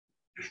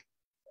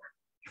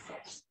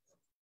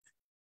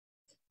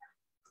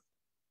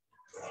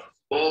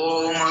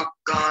Om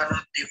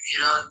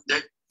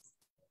Akkanatimmirande.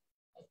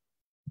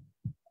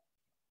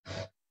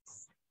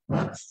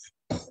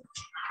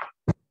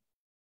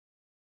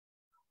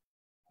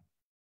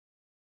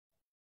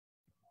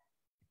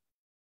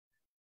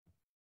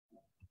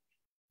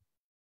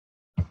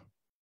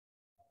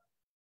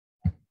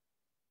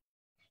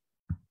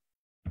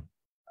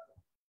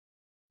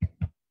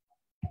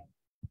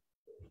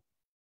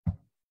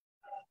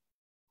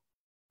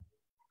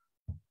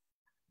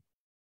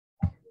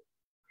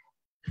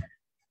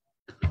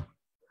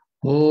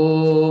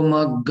 Om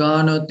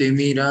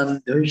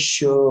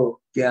Akkanatimmirandasya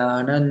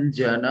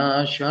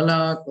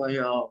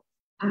Jnananjanashalakaya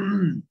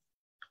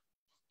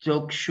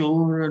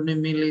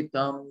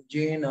Chakshurunmilitam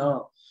Jena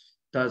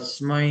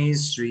Tasmai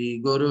Shri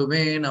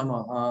Gurave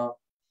Namaha.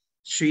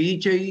 Shri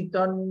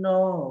Chaitanya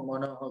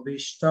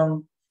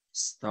Manohabhishtam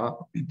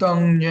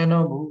Sthapitam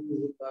Jena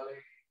Bhutale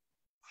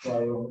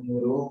Swayam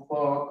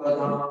Rupa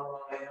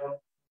Kadamaya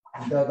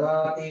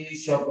Dadati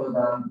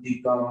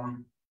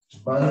Shapadantikam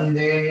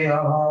Bande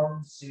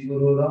Aham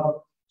Sigurula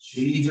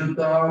Shri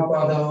Juta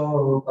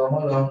Pado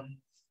Kamalam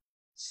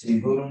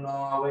Siguruna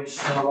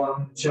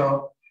Vaishnavancha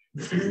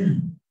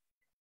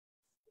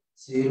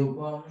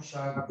Sirupam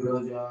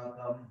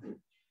Shagrajatam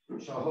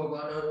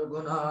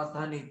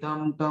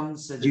Shahoganarugunatanitam Tam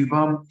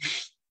Sajivam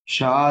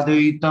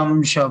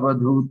Shadaitam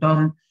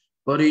Shavadhutam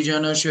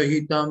Parijana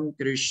Shahitam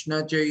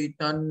Krishna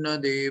Chaitanya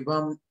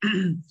Devam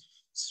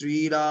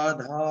Sri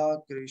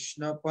Radha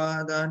Krishna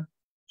Padan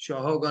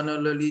Shahogana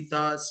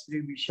Lalita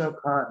Sri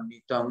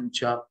Vishakanitam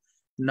Cha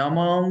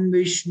Namam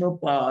Vishnu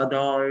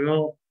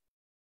Padaya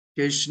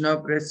Krishna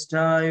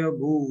Prasthaya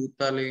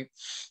Bhutale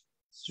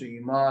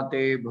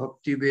Srimate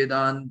Bhakti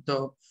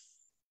Vedanta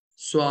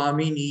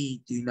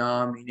Swamini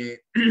Namine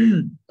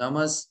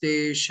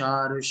Namaste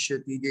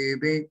Saraswati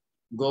Deve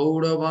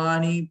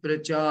Gauravani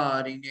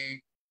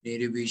Pracharine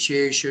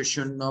Nirvishesha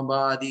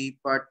Shunnavadi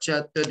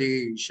Pachatta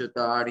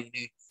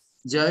Deshatarine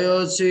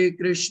Jaya Sri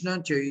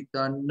Krishna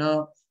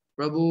Chaitanya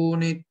Prabhu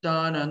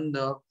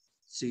Nityananda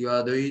Sri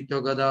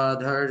Advaita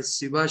Gadadhar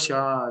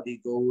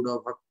Sivasadi Gaura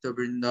Bhakta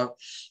Vrinda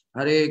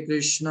Hare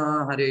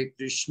Krishna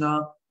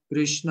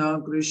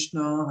Krishna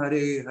Krishna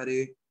Hare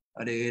Hare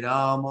Hare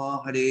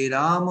Rama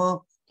Rama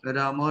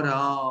Rama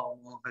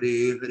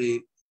Hare Hare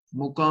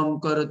Mukam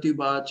Karati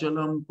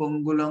Vachalam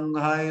Pangulang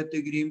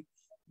Hayati Grim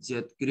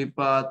Yat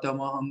Kripa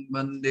Tamaham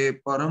Bande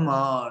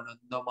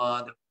Paramananda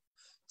Madhav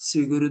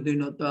Sri Guru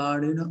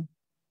Dinatarina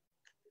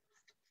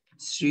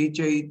Sri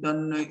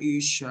Chaitanya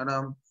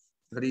Isharam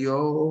Hari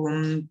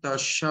Om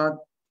Tashat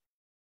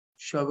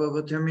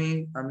সর্বপ্রথমে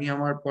আমি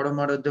আমার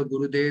পরমারাধ্য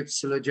গুরুদেব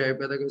শ্রীল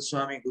জয়প্রদ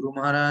গোস্বামী গুরু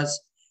মহারাজ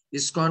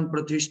ISKCON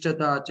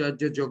প্রতিষ্ঠাতা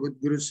আচার্য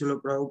জগৎগুরু শ্রীল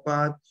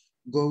প্রভুপাদ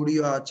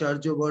গৌড়ীয়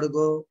আচার্য বর্গ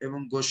এবং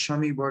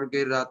গোস্বামী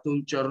বর্গের রাতুল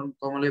চরণ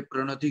কমলে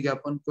প্রণতি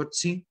জ্ঞাপন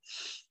করছি।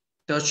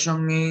 তার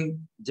সঙ্গে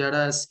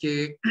যারা আজকে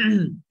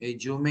এই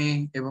জুমে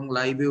এবং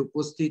লাইভে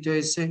উপস্থিত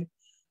হয়েছে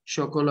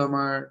সকল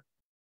আমার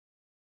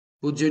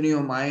পূজনীয়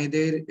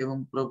মায়েদের এবং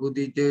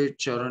প্রভুদিদের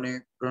চরণে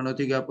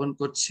প্রণতি জ্ঞাপন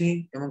করছি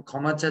এবং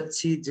ক্ষমা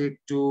চাচ্ছি যে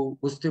একটু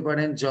বুঝতে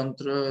পারেন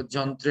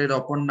যন্ত্রের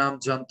অপর নাম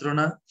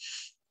যন্ত্রণা,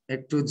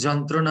 একটু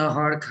যন্ত্রণা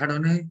হওয়ার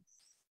কারণে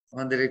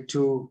আমাদের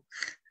একটু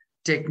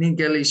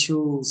টেকনিক্যাল ইস্যু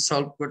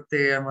সলভ করতে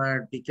আমার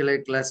বিকেলের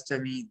ক্লাসটা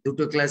আমি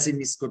দুটো ক্লাসই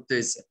মিস করতে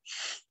হয়েছে।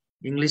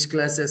 ইংলিশ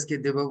ক্লাস আজকে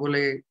দেব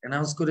বলে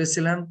অ্যানাউন্স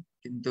করেছিলাম,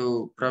 কিন্তু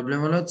প্রবলেম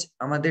হলো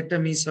আমাদেরটা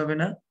মিস হবে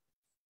না।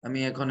 আমি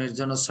এখন এর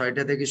জন্য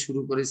 6টা থেকে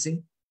শুরু করেছি,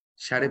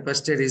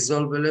 5:30টায়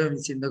রিজলভ হলে আমি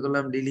চিন্তা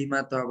করলাম লিলিমা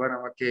তো আবার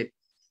আমাকে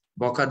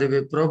বকা দেবে,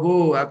 প্রভু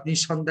আপনি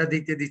সন্ধ্যা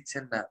দিতে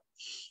দিচ্ছেন না।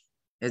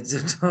 এর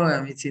জন্য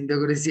আমি চিন্তা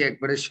করেছি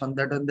একবারে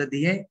সন্ধ্যা টন্ধা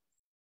দিয়ে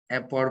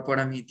পর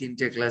আমি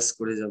 3টে ক্লাস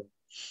করে যাব।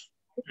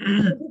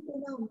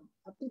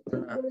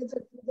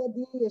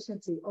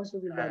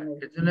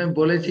 এর জন্য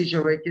বলেছি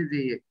সবাইকে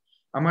যে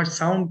আমার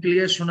সাউন্ড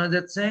ক্লিয়ার শোনা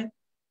যাচ্ছে?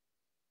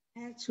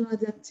 হ্যাঁ শোনা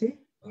যাচ্ছে।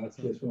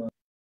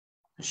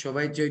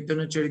 সবাই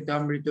চৈতন্য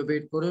চরিতামৃত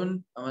বের করুন।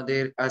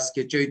 আমাদের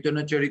আজকে চৈতন্য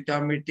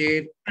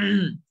চরিতামৃতের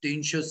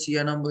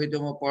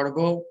 396তম পর্ব।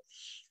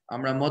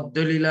 আমরা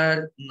মধ্যলীলার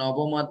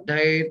নবম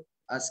অধ্যায়ের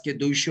আজকে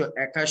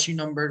 281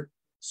 নম্বর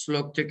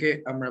শ্লোক থেকে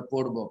আমরা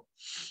পড়ব।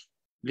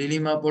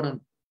 লিলিমা পড়ুন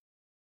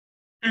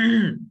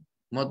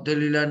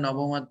মধ্যলীলার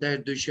নবম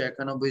অধ্যায়ের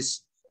 281।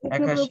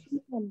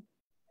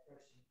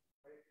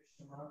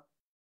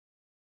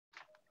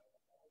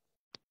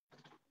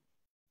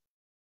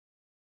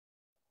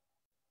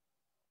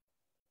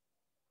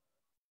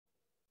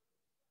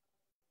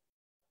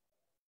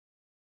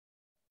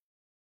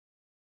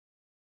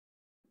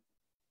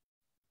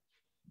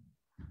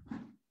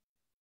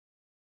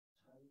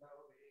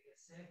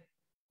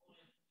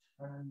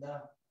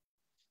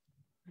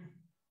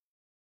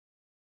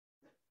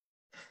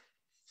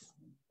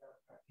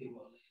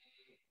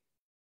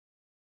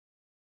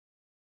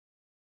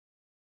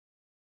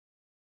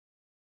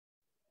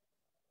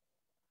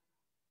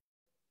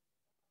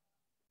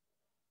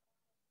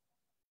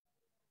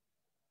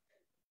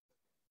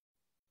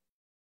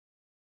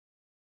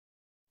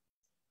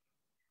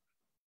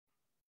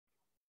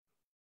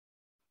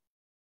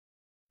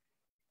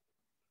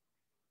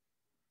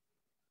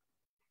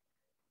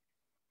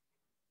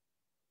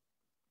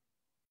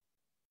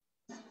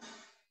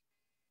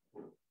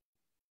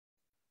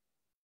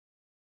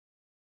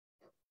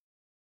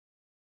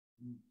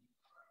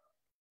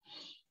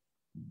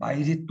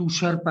 বাইরে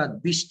তুষারপাত,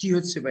 বৃষ্টি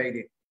হচ্ছে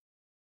বাইরে।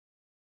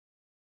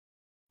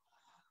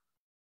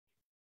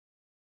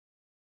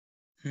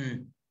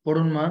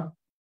 পড়ুন মা।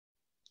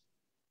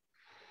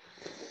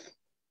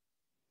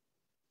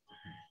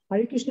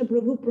 হরে কৃষ্ণ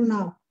প্রভু,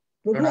 প্রণাম।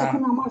 প্রভু, প্রণাম।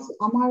 এখন আমার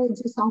আমার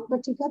যে সাউন্ডটা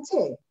ঠিক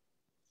আছে?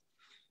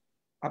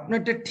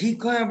 আপনারটা ঠিক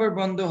হয় আবার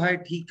বন্ধ হয়,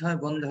 ঠিক হয়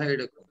বন্ধ হয়,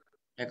 এরকম।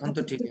 এখন তো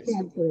আচ্ছা, ঠিক একটু আছে।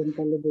 খেয়াল করেন,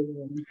 তাহলে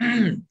দেখবেন।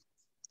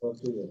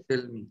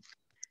 Tell me.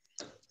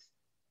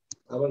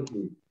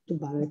 একটু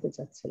বাড়াতে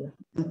চাচ্ছিলাম।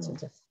 আচ্ছা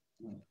আচ্ছা।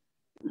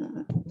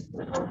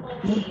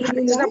 कृष्ण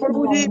মধ্যলীলায়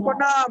प्रभु जी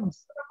प्रणाम।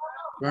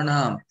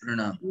 প্রণাম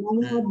প্রণাম। নবম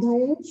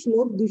অধ্যায়ের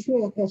শ্লোক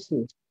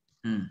 281।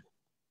 হুম।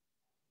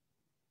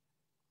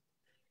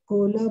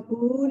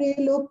 কোলাপুরে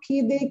লক্ষ্মী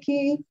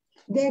দেখি,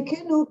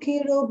 দেখেন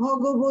অখির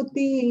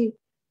ভগবতী,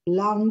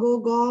 লাঙ্গ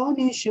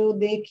গণেশ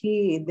দেখি,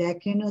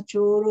 দেখেন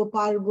চোর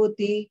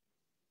পার্বতী।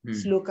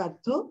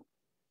 শ্লোকার্থ: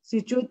 শ্রী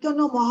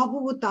চৈতন্য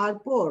মহাপ্রভু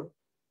তারপর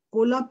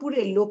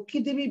কোলাপুরে লক্ষ্মী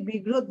দেবী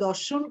বিগ্রহ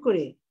দর্শন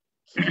করে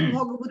ক্ষীর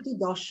ভগবতী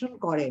দর্শন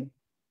করেন,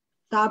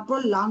 তারপর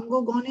লাঙ্গ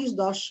গণেশ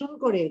দর্শন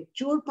করে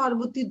চোর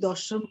পার্বতী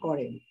দর্শন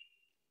করেন।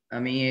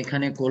 আমি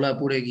এখানে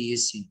কোলাপুরে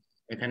গিয়েছি।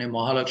 এখানে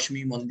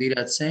মহালক্ষ্মী মন্দির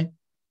আছে,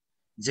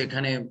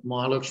 যেখানে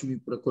মহালক্ষ্মী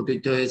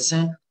প্রকটিত হয়েছে।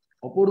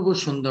 অপূর্ব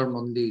সুন্দর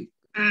মন্দির।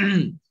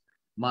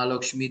 মা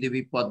লক্ষ্মী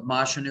দেবী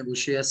পদ্মাসনে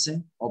বসে আছে,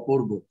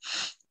 অপূর্ব।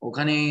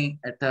 ওখানে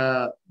একটা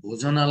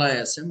ভোজনালয়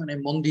আছে, মানে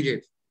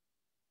মন্দিরের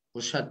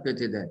প্রসাদ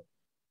পেতে দেয়।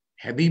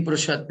 হেভি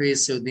প্রসাদ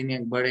পেয়েছে ওদিন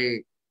একবারে।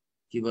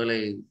 কি বলে,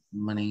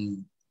 মানে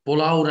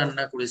পোলাও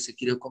রান্না করেছে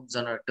কিরকম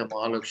যেন একটা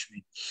মহালক্ষ্মী,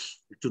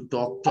 একটু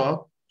টক টক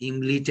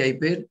ইমলি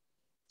টাইপের,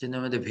 কিন্তু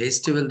আমাদের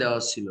ভেজিটেবল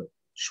দেওয়া ছিল,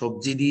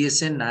 সবজি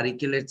দিয়েছে,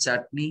 নারিকেলের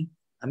চাটনি।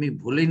 আমি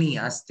ভুলিনি,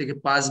 আজ থেকে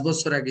 5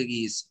 বছর আগে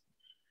গিয়েছি।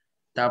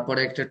 তারপরে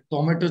একটা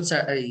টমেটো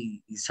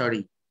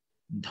সরি,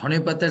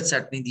 ধনেপাতার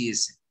চাটনি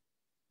দিয়েছে।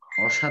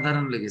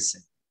 অসাধারণ লেগেছে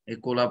এই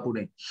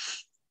কোলাপুরে।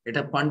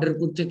 এটা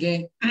পান্ডারপুর থেকে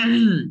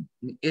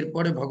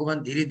এরপরে ভগবান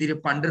ধীরে ধীরে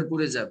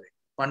পান্ডারপুরে যাবে।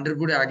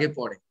 পান্ডারপুরে আগে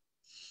পড়ে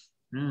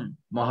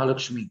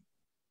মহালক্ষ্মী।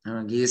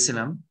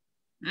 গিয়েছিলাম।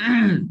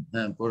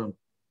 হ্যাঁ, পড়ুন।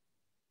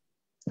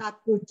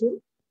 তাৎপর্য: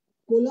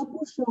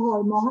 কোলাপুর শহর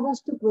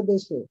মহারাষ্ট্র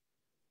প্রদেশে,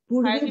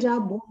 পূর্বে যা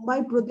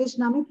বোম্বাই প্রদেশ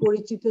নামে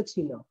পরিচিত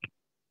ছিল।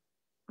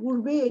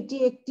 পূর্বে এটি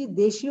একটি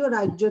দেশীয়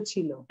রাজ্য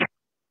ছিল।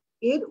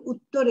 এর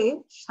উত্তরে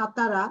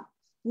সাতারা,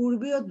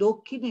 পূর্বে ও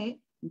দক্ষিণে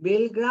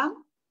বেলগ্রাম,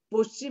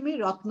 পশ্চিমে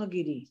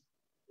রত্নগিরি।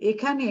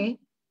 এখানে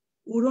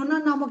উরোনা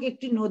নামক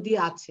একটি নদী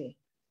আছে।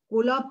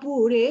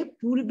 কোলাপুরে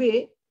পূর্বে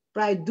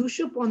প্রায়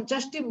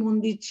 250টি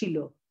মন্দির ছিল,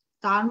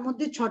 তার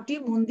মধ্যে 6টি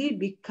মন্দির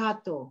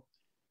বিখ্যাত।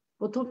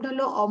 প্রথমটা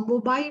হলো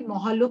অম্বুবাই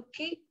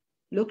মহালক্ষ্মী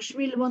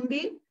লক্ষ্মী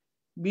মন্দির,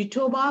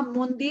 বিঠোবা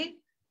মন্দির,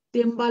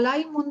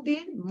 তেম্বালাই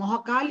মন্দির,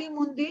 মহাকালী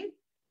মন্দির,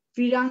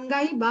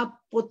 ফিরাঙ্গাই বা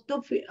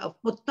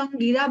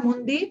প্রত্যঙ্গিরা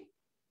মন্দির,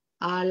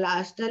 আর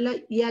লাস্ট হলো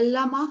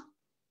ইয়াল্লামা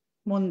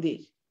মন্দির।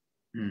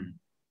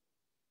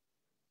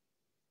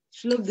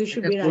 শ্লোক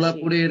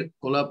 282।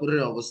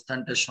 কোলাপুরের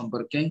অবস্থানটা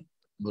সম্পর্কে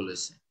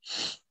বলেছে।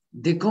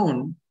 দেখুন,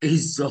 এই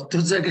যত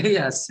জায়গায়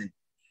আছে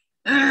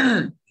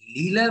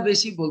লীলা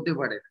বেশি বলতে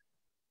পারে না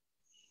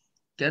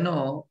কেন।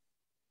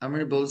 আমি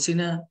বলছি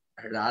না,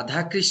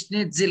 রাধা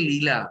কৃষ্ণের যে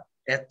লীলা,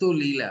 এত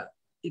লীলা,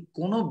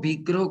 কোন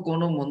বিগ্রহ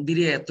কোন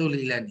মন্দিরে এত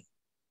লীলা নেই।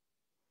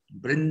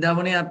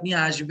 বৃন্দাবনে আপনি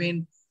আসবেন,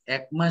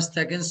 1 মাস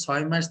থাকেন,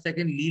 6 মাস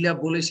থাকেন, লীলা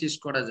বলে শেষ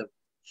করা যাবে।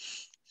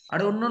 আর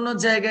অন্যান্য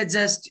জায়গায়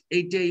জাস্ট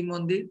এইটা, এই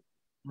মন্দির,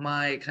 মা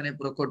এখানে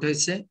প্রকট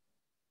হয়েছে,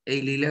 এই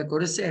লীলা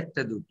করেছে,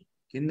 একটা দুটো।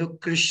 কিন্তু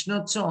কৃষ্ণ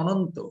হচ্ছে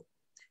অনন্ত,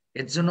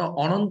 এর জন্য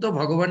অনন্ত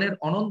ভগবানের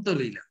অনন্ত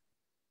লীলা।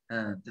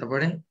 হ্যাঁ,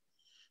 তারপরে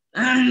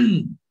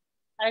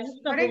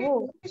প্রভু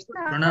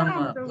প্রণাম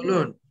মা,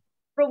 বলুন।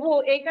 প্রভু,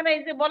 এইখানে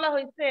এই যে বলা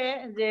হয়েছে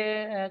যে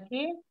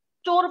কি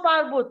চোর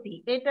পার্বতী,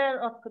 এটার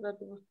অর্থটা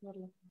তো বুঝতে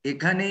পারলাম।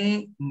 এখানে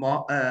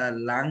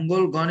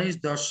লাঙ্গল গণেশ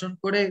দর্শন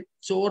করে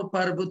চোর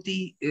পার্বতী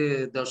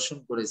দর্শন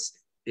করেছে।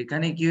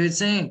 এখানে কি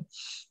হয়েছে,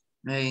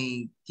 এই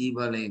কি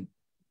বলে,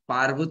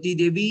 পার্বতী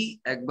দেবী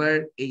একবার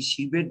এই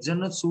শিবের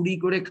জন্য চুরি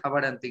করে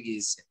খাবার আনতে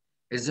গিয়েছে,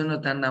 এর জন্য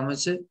তার নাম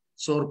হচ্ছে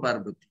চোর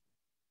পার্বতী।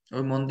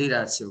 ওই মন্দির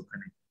আছে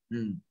ওখানে।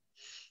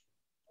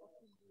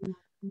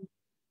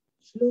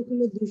 শ্লোক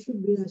হলো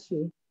 282।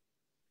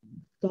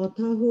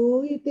 তথা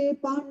হইতে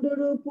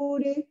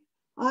পাণ্ডরপুরে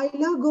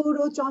আইলা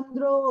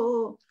গৌরচন্দ্র,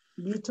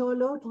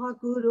 বিঠল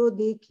ঠাকুর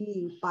দেখি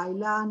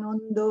পাইলা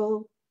আনন্দ।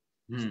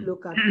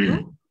 শ্লোকার্থ: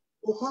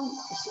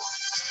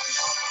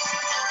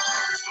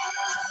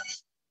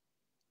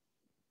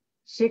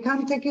 সেখান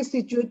থেকে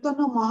শ্রী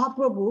চৈতন্য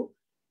মহাপ্রভু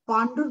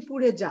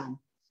পাণ্ডরপুরে যান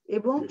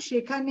এবং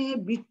সেখানে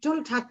বিঠল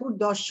ঠাকুর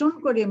দর্শন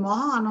করে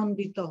মহা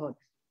আনন্দিত হন।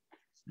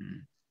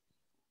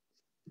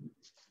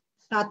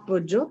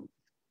 তাৎপর্য: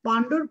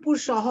 পাণ্ডরপুর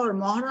শহর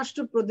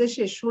মহারাষ্ট্র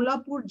প্রদেশের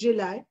সোলাপুর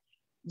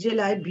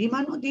জেলায়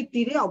ভীমা নদীর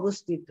তীরে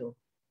অবস্থিত।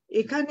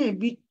 এখানে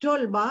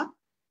বিঠল বা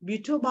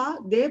বিঠোবা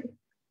দেব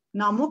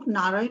নামক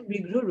নারায়ণ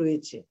বিগ্রহ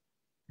রয়েছে।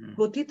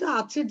 কথিত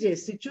আছে যে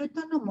শ্রী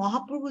চৈতন্য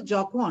মহাপ্রভু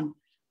যখন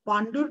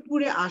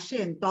পাণ্ডরপুরে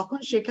আসেন তখন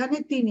সেখানে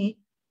তিনি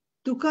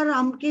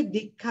তুকারামকে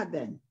দীক্ষা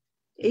দেন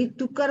এই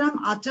তুকারাম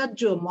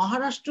আচার্য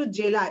মহারাষ্ট্র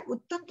জেলায়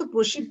অত্যন্ত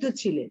প্রসিদ্ধ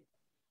ছিলেন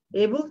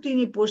এবং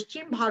তিনি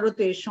পশ্চিম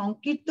ভারতে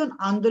সংকীর্তন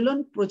আন্দোলন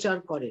প্রচার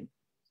করেন।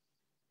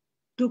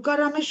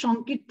 তুকারামের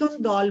সংকীর্তন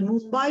দল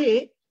মুম্বাইয়ে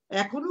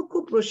এখনো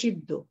খুব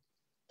প্রসিদ্ধ।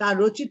 তার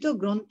রচিত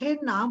গ্রন্থের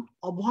নাম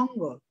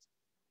অভঙ্গ।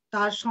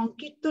 তার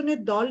সংকীর্তনের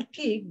দল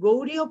ঠিক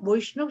গৌড়ীয়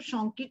বৈষ্ণব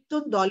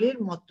সংকীর্তন দলের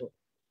মতো,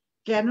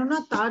 কেননা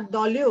তার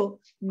দলেও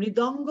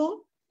মৃদঙ্গ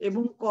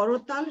এবং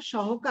করতাল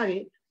সহকারে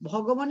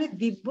ভগবানের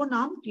দিব্য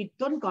নাম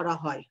কীর্তন করা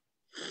হয়।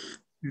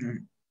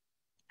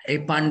 এই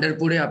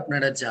পান্ডারপুরে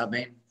আপনারা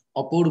যাবেন,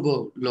 অপূর্ব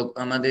লোক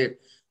আমাদের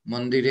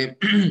মন্দিরে।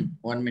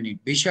 1 মিনিট।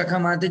 বিশাখা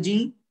মাতাজি,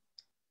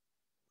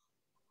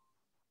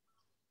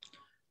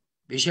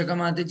 বিশাখা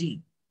মাতাজি।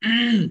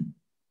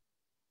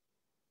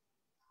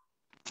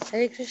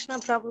 Hare Krishna,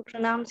 Prabhu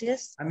pranams.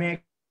 Yes. আমি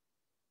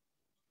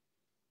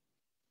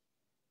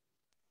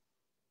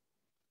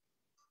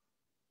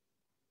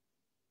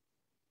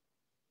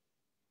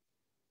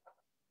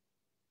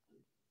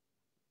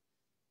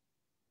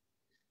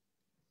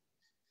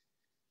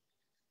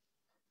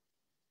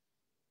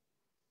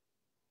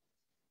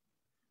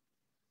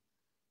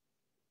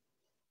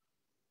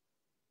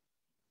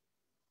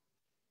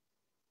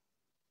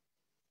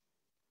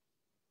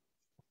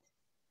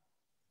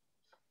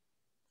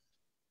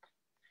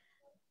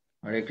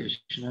হরে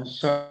Krishna,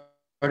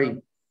 sorry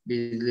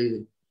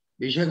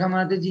Bishakha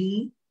Mataji.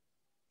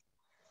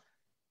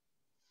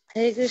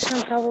 Hare Krishna,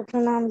 Prabhu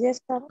pranams. Yes,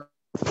 Prabhu.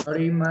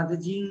 Sorry,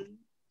 Mataji,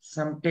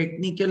 some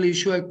technical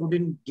issue. I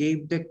couldn't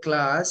give the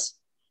class.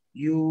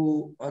 You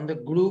on the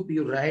group,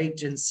 you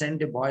write and send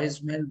a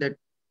voicemail that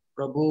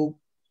Prabhu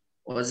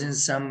was in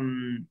some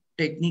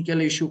technical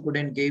issue,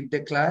 couldn't give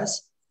the class.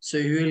 So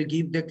you will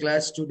give the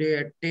class today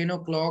at 10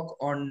 o'clock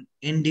on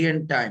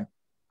Indian time,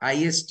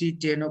 IST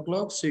 10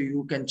 o'clock. So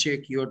you can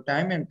check your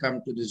time and come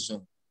to the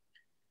Zoom.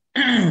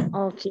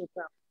 Okay,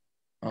 Prabhu.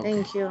 Okay.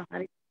 Thank you.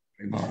 Hare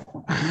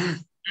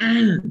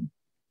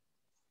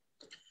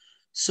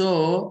so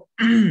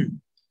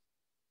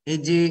এই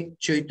যে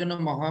চৈতন্য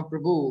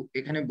মহাপ্রভু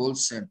এখানে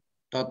বলছেন,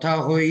 তথা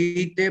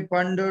হইতে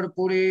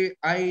পাণ্ডরপুরে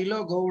আইল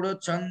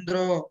গৌরচন্দ্র,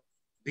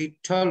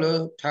 বিঠল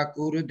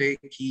ঠাকুর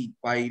দেখি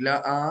পাইলা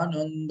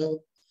আনন্দ।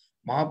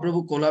 মহাপ্রভু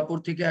কোলাপুর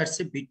থেকে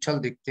আসছে বিঠল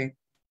দেখতে।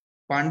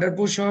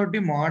 পাণ্ডরপুর শহরটি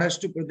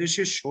মহারাষ্ট্র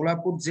প্রদেশের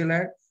সোলাপুর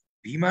জেলার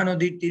ভীমা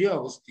নদীর তীরে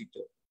অবস্থিত।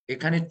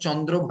 এখানে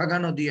চন্দ্রভাগা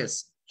নদী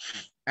আছে,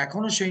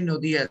 এখনো সেই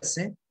নদী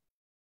আছে।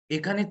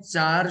 এখানে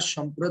 4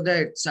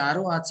 সম্প্রদায়ের 4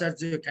 আচার্য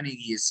এখানে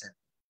গিয়েছেন।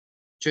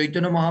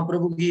 চৈতন্য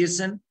মহাপ্রভু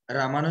গিয়েছেন,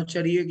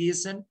 রামানুচার্য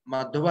গিয়েছেন,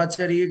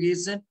 মাধবাচার্য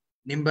গিয়েছেন,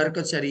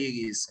 নিম্বার্কাচার্য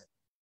গিয়েছেন।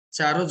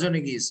 4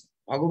 জনে গিয়েছেন।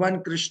 ভগবান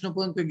কৃষ্ণ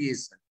পর্যন্ত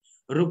গিয়েছেন,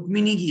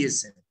 রুক্মিণী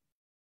গিয়েছেন।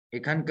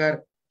 এখানকার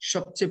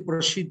সবচেয়ে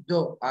প্রসিদ্ধ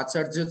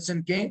আচার্য হচ্ছেন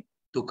কে?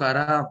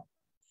 তুকারাম।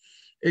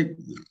 এই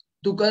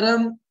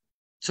তুকারাম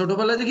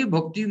ছোটবেলা থেকে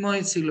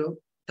ভক্তিময় ছিল,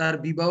 তার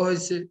বিবাহ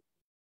হয়েছে।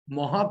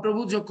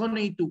 মহাপ্রভু যখন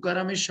এই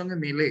তুকারামের সঙ্গে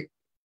মেলে,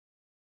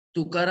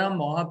 তুকারাম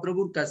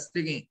মহাপ্রভুর কাছ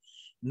থেকে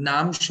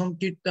নাম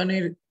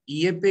সংকীর্তনের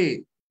পেয়ে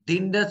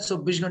দিনরাত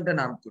 24 ঘন্টা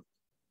নাম করত।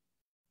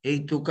 এই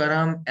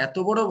তুকারাম এত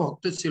বড়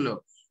ভক্ত ছিল,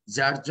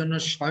 যার জন্য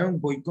স্বয়ং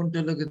বৈকুণ্ঠ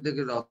লোকে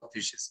থেকে রথ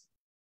এসেছে।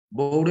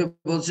 বউরে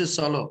বলছে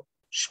চলো,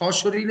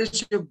 সশরীরে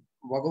সে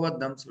ভগবত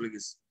ধাম চলে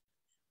গেছে।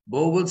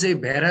 বউ বলছে এই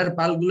ভেড়ার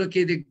পালগুলো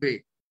কে দেখবে,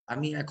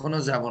 আমি এখনো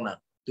যাব না,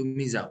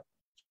 তুমি যাও।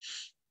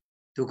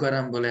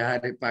 তুকারাম বলে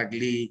আরে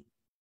পাগলি,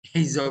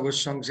 এই জগৎ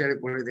সংসারে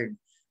পড়ে দেখ।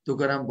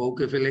 তুকারাম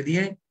বউকে ফেলে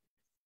দিয়ে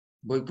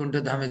বৈকুণ্ঠ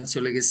ধামে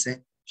চলে গেছে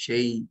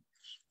সেই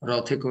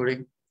রথে করে।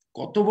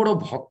 কত বড়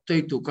ভক্ত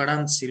এই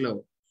তুকারাম ছিল।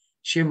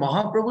 সে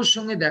মহাপ্রভুর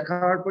সঙ্গে দেখা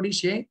হওয়ার পরই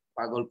সে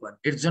পাগল পান।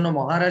 এর জন্য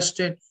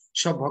মহারাষ্ট্রের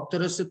সব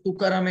ভক্তরা হচ্ছে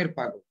তুকারামের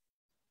পাগল,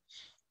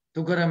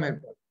 তুকারামের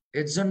পাগল।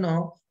 এর জন্য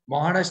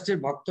মহারাষ্ট্রের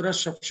ভক্তরা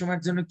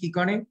সবসময়ের জন্য কি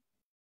করে,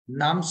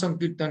 নাম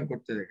সংকীর্তন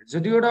করতে দেখে।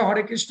 যদি ওরা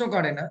হরে কৃষ্ণ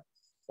করে না,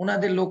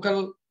 ওনাদের লোকাল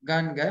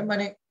গান গায়,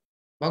 মানে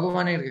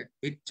ভগবানের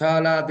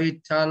বিঠ্ঠলা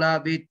বিঠ্ঠলা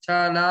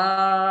বিঠ্ঠলা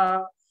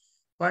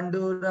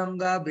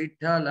পাণ্ডুরঙ্গা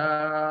বিঠ্ঠলা,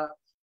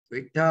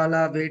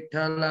 বিঠ্ঠলা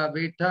বিঠ্ঠলা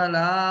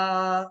বিঠ্ঠলা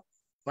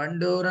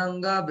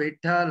পাণ্ডুরঙ্গা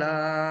বিঠ্ঠলা,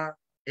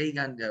 এই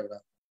গান গায় ওরা।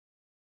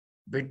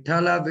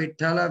 বিঠ্ঠলা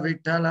বিঠ্ঠলা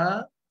বিঠ্ঠলা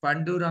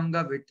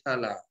পাণ্ডুরঙ্গা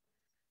বিঠ্ঠলা,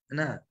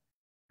 না?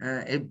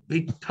 এই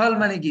বিঠ্ঠল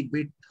মানে কি?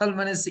 বিঠ্ঠল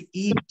মানে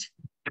ইট।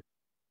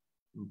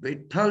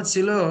 বিঠ্ঠল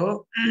ছিল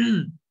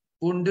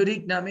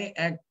পুণ্ডরিক নামে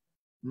এক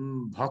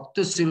ভক্ত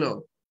ছিল।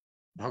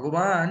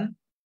 ভগবান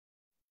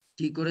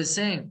কি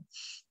করেছেন,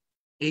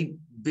 এই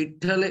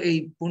বিঠ্ঠল এই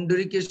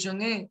পুণ্ডরিকের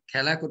সঙ্গে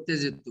খেলা করতে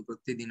যেত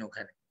প্রতিদিন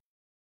ওখানে,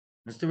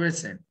 বুঝতে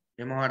পেরেছেন?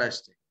 এই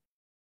মহারাষ্ট্রে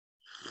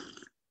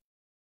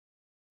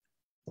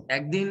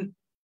একদিন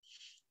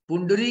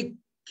পুণ্ডরিক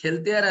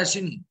খেলতে আর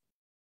আসেনি।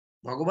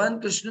 ভগবান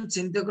কৃষ্ণ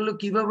চিন্তা করলো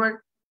কি ব্যাপার,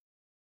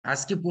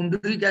 আজকে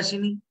পুণ্ডরিক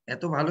আসেনি,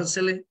 এত ভালো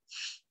ছেলে।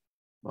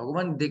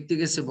 ভগবান দেখতে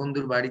গেছে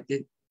বন্ধুর বাড়িতে,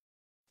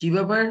 কি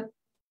ব্যাপার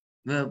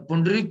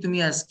পুণ্ডরিক, তুমি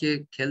আজকে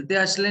খেলতে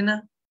আসলে না?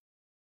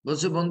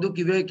 বলছে বন্ধু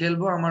কিভাবে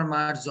খেলবো, আমার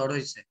মার জ্বর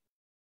হয়েছে,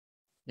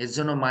 এর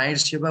জন্য মায়ের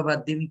সেবা বাদ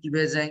দিয়ে আমি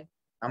কিভাবে যাই,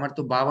 আমার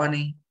তো বাবা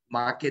নেই,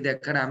 মাকে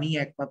দেখার আমি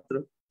একমাত্র।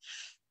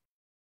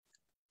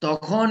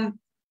 তখন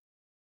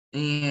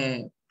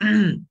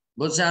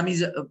বলছে আমি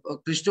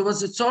কৃষ্ণ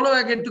বলছে চলো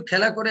আগে একটু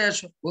খেলা করে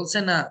আসো, বলছে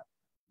না,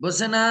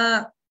 বলছে না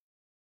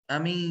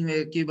আমি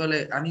কি বলে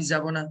আমি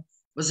যাব না,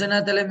 বলছে না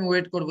তাহলে আমি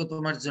ওয়েট করব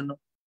তোমার জন্য।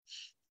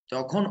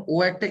 তখন ও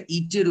একটা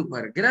ইটের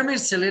উপর, গ্রামের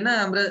ছেলে না,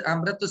 আমরা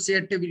আমরা তো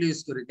চেয়ার টেবিল ইউজ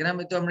করি,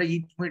 গ্রামে তো আমরা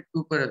ইট মিট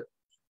উপরে,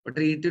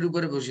 ওটা ইটের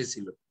উপরে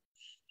বসেছিল।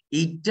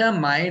 ইটটা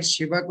মায়ের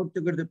সেবা করতে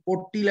করতে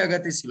পট্টি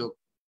লাগাতেছিল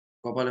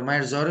কপালে,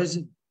 মায়ের জ্বর হয়েছে,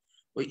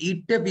 ওই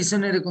ইটটা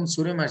পিছনে এরকম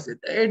ছুঁড়ে মারছে,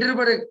 এটার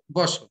উপরে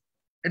বসো,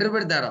 এটার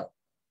উপরে দাঁড়াও।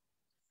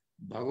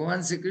 ভগবান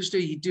শ্রীকৃষ্ণ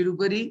ইটের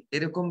উপরই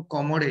এরকম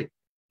কোমরে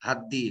হাত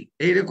দিয়ে,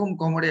 এইরকম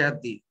কোমরে হাত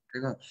দিয়ে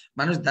এরকম,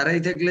 মানুষ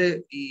দাঁড়াই থাকলে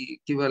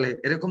কি বলে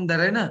এরকম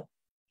দাঁড়ায় না,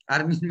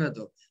 আর্মির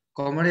মতো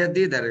কোমরে হাত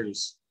দিয়ে দাঁড়ায়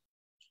রয়েছে।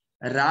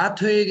 রাত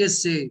হয়ে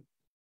গেছে,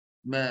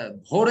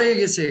 ভোর হয়ে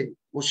গেছে,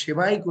 ও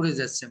সেবাই করে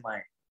যাচ্ছে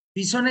মায়ের,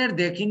 পিছনের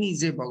দেখেনি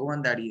যে ভগবান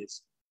দাঁড়িয়েছে।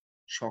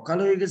 সকাল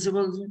হয়ে গেছে,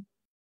 বলছে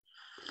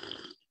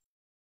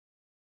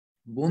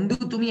বন্ধু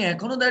তুমি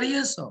এখনো দাঁড়িয়ে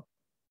আছো?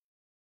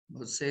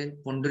 বলছে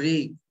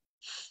পুণ্ডরীক,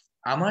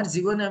 আমার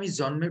জীবনে আমি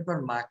জন্মের পর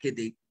মাকে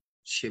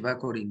সেবা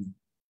করিনি,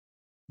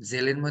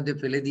 জেলের মধ্যে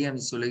ফেলে দিয়ে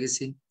আমি চলে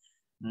গেছি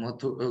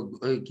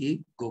ওই কি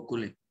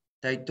গোকুলে,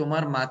 তাই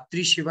তোমার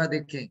মাতৃ সেবা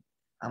দেখে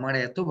আমার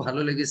এত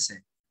ভালো লেগেছে,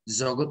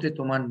 জগতে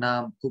তোমার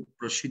নাম খুব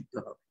প্রসিদ্ধ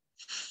হবে।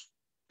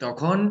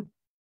 তখন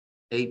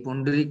এই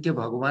পুণ্ডরীককে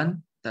ভগবান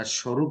তার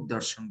স্বরূপ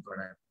দর্শন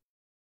করায়।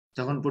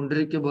 তখন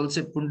পুণ্ডরীককে বলছে,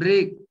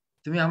 পুণ্ডরীক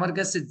তুমি আমার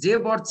কাছে যে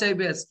বর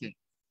চাইবে আজকে,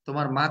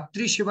 তোমার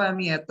মাতৃ সেবা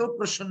আমি এত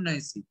প্রসন্ন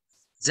হয়েছি,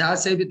 যা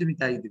চাইবে তুমি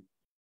তাই দেবে।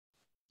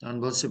 তখন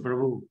বলছে,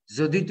 প্রভু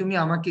যদি তুমি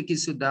আমাকে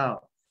কিছু দাও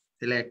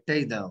তাহলে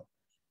একটাই দাও,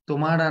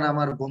 তোমার আর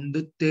আমার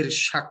বন্ধুত্বের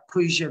সাক্ষ্য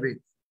হিসেবে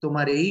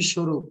তোমার এই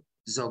স্বরূপ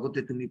জগতে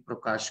তুমি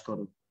প্রকাশ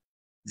করো,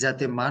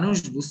 যাতে মানুষ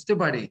বুঝতে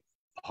পারে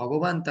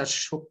ভগবান তার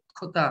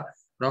সখ্যতা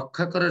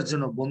রক্ষা করার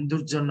জন্য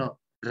বন্ধুর জন্য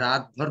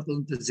রাত ভর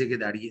পর্যন্ত জেগে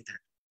দাঁড়িয়ে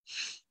থাকে।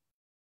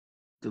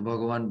 তো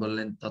ভগবান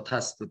বললেন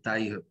তথাস্তু,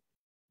 তাই হবে।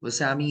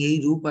 বলছে আমি এই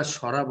রূপ আর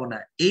সরাবো না,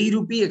 এই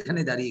রূপই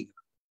এখানে দাঁড়িয়ে গেল।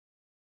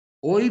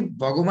 ওই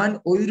ভগবান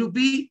ওই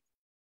রূপই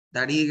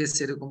দাঁড়িয়ে গেছে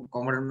এরকম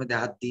কোমরের মধ্যে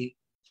হাত দিয়ে।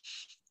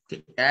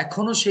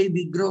 এখনো সেই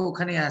বিগ্রহ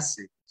ওখানে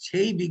আছে,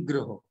 সেই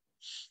বিগ্রহ,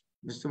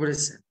 বুঝতে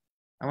পেরেছেন?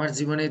 আমার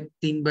জীবনে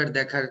 3 বার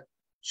দেখার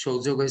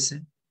সুযোগ হয়েছে।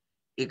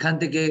 এখান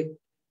থেকে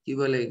কি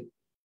বলে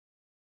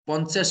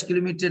 50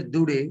 কিলোমিটার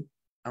দূরে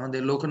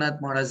আমাদের লোকনাথ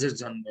মহারাজের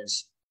জন্ম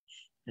হয়েছে।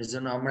 এর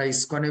জন্য আমরা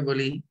ইসকনে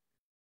বলি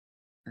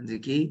যে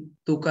কি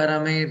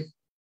তুকারামের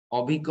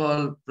অবিকল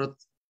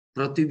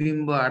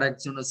প্রতিবিম্ব আর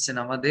একজন হচ্ছেন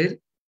আমাদের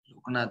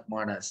লোকনাথ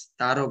মহারাজ,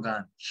 তারও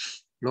গান।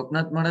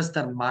 লোকনাথ মহারাজ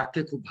তার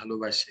মাকে খুব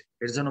ভালোবাসে,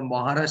 এর জন্য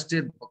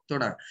মহারাষ্ট্রের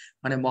ভক্তরা,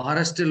 মানে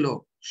মহারাষ্ট্রের লোক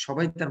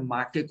সবাই তার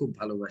মাকে খুব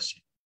ভালোবাসে,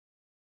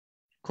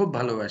 খুব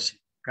ভালোবাসে।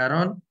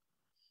 কারণ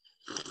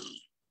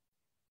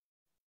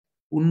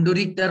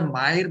পুণ্ডরীক তার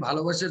মায়ের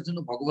ভালোবাসার জন্য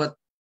ভগবত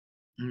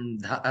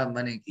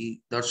মানে কি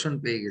দর্শন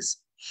পেয়ে গেছে,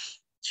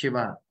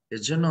 সেবা,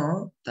 এর জন্য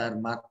তার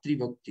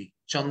মাতৃভক্তি।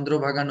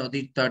 চন্দ্রভাগা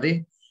নদীর তটে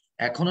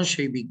এখনো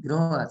সেই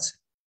বিগ্রহ আছে।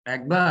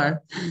 একবার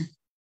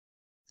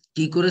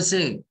কি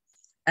করেছে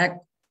এক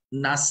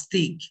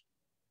নাস্তিক,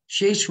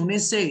 সে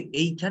শুনেছে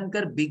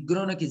এইখানকার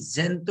বিগ্রহ নাকি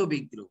জ্যান্ত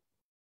বিগ্রহ,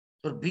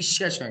 তোর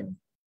বিশ্বাস হয়নি,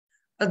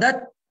 দেখ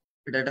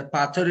এটা একটা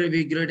পাথরের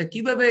বিগ্রহ, এটা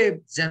কিভাবে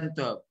জ্যান্ত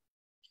হবে?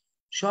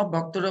 সব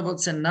ভক্তরা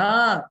বলছে না,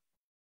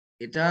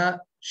 এটা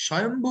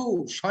স্বয়ম্ভু,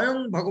 স্বয়ং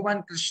ভগবান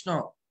কৃষ্ণ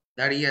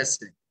দাঁড়িয়ে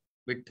আছে,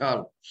 বিঠল।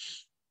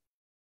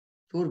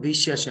 তোর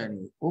বিশ্বাস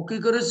হয়নি, ও কি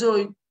করেছে,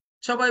 ওই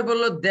সবাই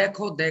বললো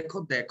দেখো দেখো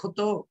দেখো,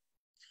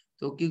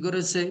 তো কি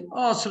করেছে,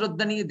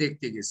 অশ্রদ্ধা নিয়ে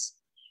দেখতে গেছে।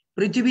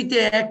 পৃথিবীতে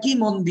একই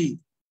মন্দির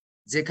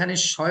যেখানে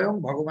স্বয়ং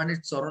ভগবানের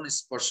চরণ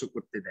স্পর্শ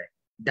করতে দেয়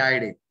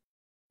ডাইরেক্ট,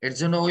 এর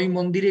জন্য ওই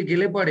মন্দিরে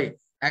গেলে পরে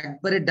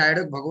একবারে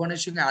ডাইরেক্ট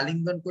ভগবানের সঙ্গে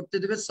আলিঙ্গন করতে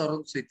দেবে, চরণ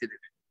ছুঁইতে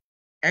দেবে।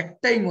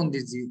 একটাই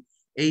মন্দির যে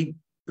এই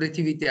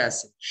পৃথিবীতে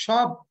আছে,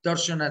 সব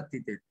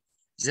দর্শনার্থীদের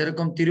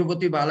যেরকম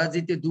তিরুপতি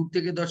বালাজিতে দূর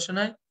থেকে দর্শন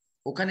হয়,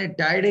 ওখানে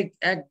ডাইরেক্ট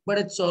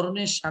একবারে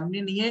চরণের সামনে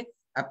নিয়ে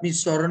আপনি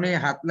চরণে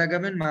হাত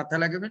লাগাবেন, মাথা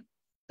লাগাবেন,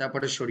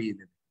 তারপরে সরিয়ে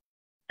দেবেন,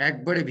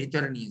 একবারে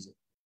ভিতরে নিয়ে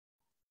যাবে।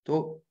 তো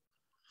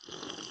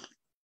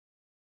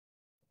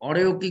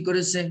ওরেও কি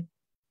করেছে,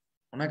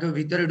 ওনাকে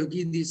ভিতরে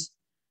ঢুকিয়ে দিস,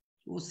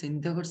 ও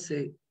চিন্তা করছে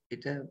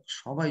এটা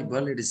সবাই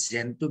বলে এটা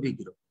জ্যান্ত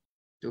বিগ্রহ।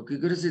 তো কি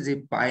করেছে, যে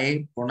পায়ে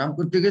প্রণাম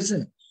করতে গেছে,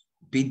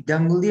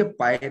 বৃদ্ধাঙ্গুল দিয়ে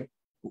পায়ের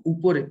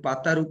উপরে,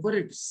 পাতার উপরে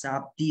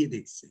চাপ দিয়ে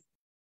দেখছে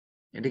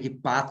এটা কি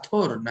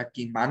পাথর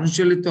নাকি মানুষ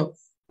হলে তো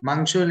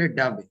মাংস হলে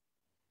ডাবে।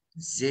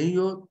 যেই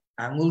ও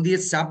আঙ্গুল দিয়ে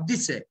চাপ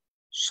দিছে,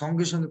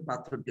 সঙ্গে সঙ্গে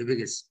পাথর ডেবে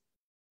গেছে,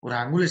 ওর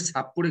আঙ্গুলের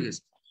ছাপ পড়ে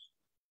গেছে।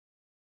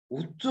 ও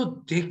তো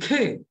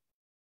দেখে,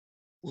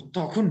 ও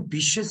তখন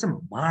বিশ্বাসে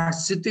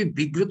মারছে, তো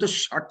বিগ্রত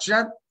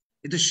সাক্ষাৎ,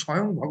 এ তো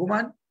স্বয়ং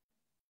ভগবান।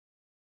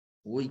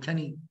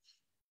 ওইখানে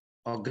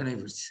অজ্ঞান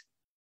হয়ে পড়ছে।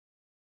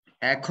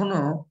 এখনো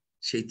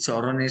সেই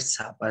চরণের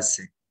ছাপ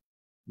আছে,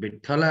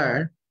 বিঠ্ঠলার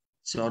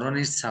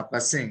চরণের ছাপ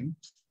আছে,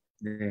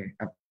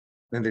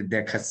 আপনাদের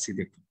দেখাচ্ছি,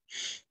 দেখুন।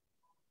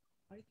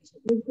 হরে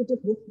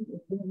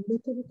বোম্বে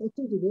থেকে কত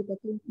দূরে,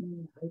 কত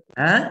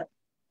হ্যাঁ,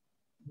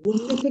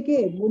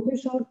 বোম্বে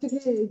শহর থেকে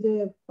এই যে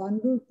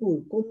পান্ডুরপুর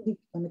কোন দিক,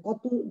 মানে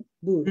কত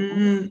দূর?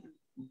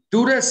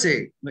 দূর আছে,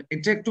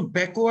 এটা একটু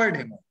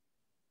ব্যাকওয়ার্ডে,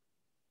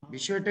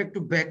 বিষয়টা একটু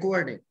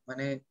ব্যাকওয়ার্ডে,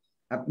 মানে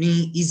আপনি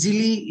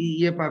ইজিলি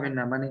ইয়ে পাবেন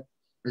না, মানে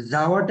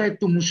যাওয়াটা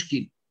একটু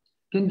মুশকিল।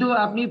 কিন্তু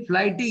আপনি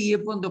ফ্লাইটে ইয়ে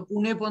পর্যন্ত,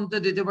 পুনে পর্যন্ত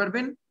যেতে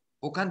পারবেন।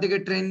 ওখান থেকে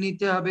ট্রেন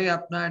নিতে হবে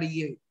আপনার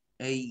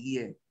এই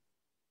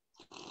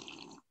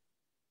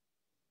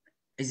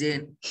যে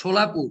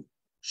সোলাপুর।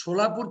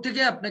 সোলাপুর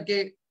থেকে আপনাকে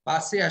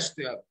বাসে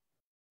আসতে হবে,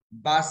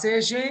 বাসে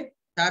এসে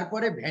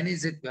তারপরে ভ্যানে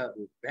যেতে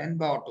হবে, ভ্যান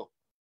বা অটো।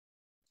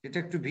 এটা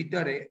একটু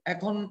ভিতরে,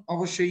 এখন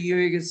অবশ্যই ইয়ে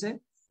হয়ে গেছে।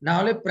 না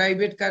হলে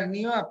প্রাইভেট কার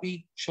নিয়েও আপনি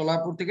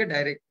সোলাপুর থেকে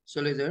ডাইরেক্ট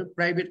চলে যাবেন,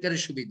 প্রাইভেট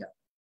কারের সুবিধা।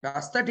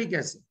 রাস্তা ঠিক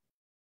আছে,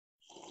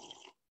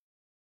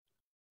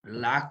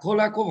 লাখো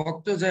লাখো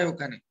ভক্ত যায়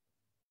ওখানে,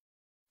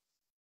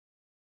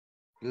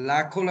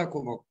 লাখো লাখো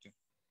ভক্ত।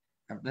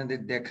 আপনাদের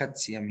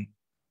দেখাচ্ছি আমি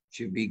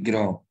সে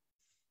বিগ্রহ,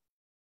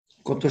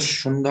 কত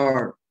সুন্দর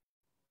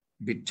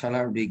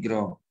বিঠ্ঠলার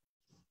বিগ্রহ।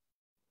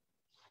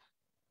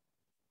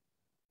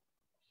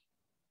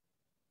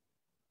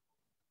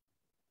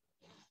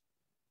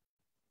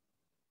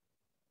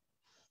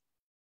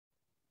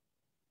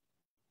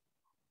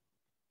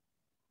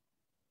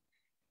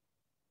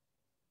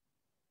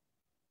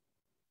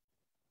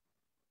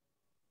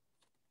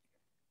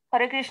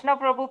 হরে কৃষ্ণ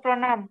প্রভু,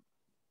 প্রণাম।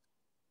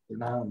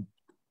 প্রণাম।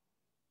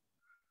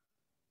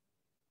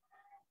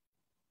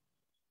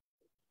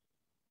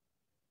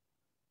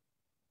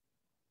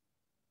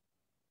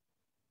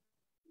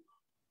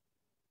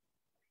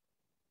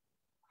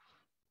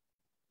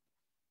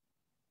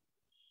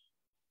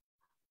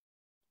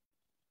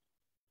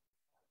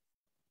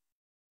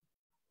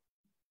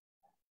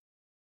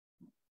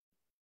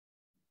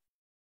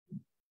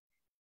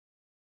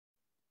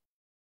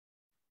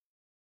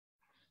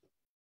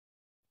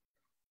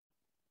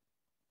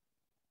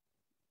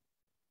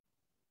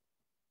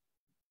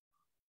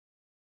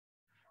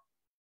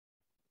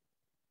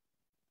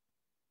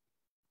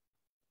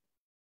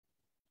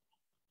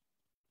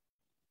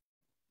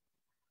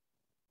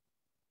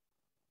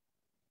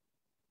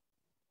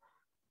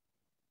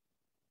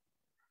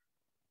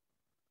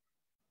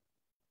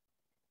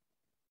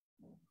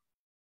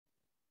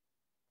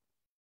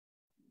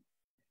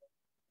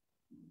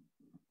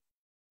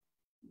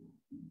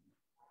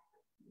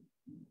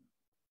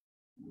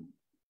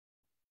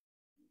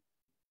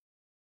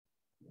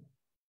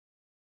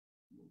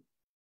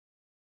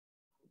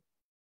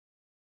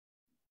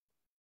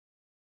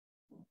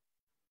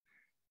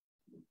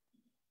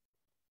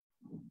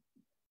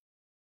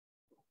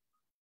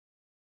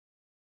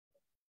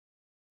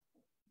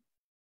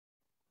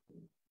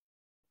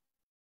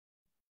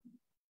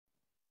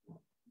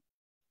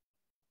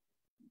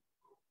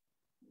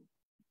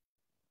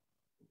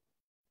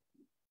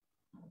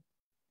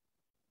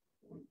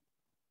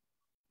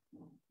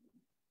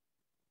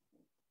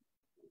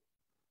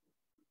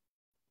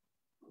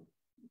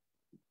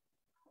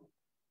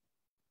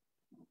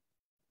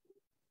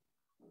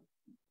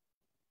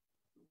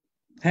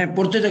 হ্যাঁ,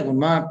 পড়তে থাকুন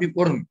মা, আপনি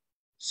পড়ুন।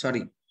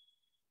 সরি।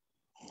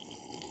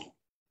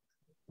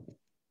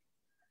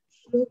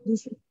 শ্লোক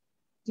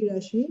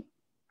 283।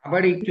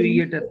 আবার একটু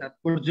ইয়েটা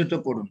তাৎপর্যটা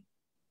পড়ুন।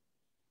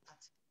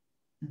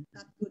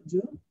 তাৎপর্য: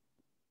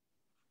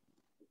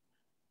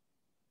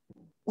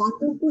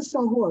 পান্ডরপুর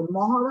শহর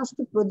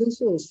মহারাষ্ট্র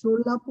প্রদেশের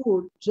সোলাপুর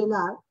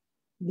জেলার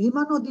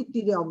ভীমা নদীর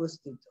তীরে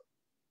অবস্থিত।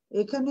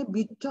 এখানে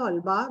বিঠ্ঠল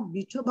বা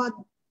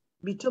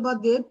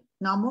বিঠোবাদেব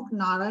নামক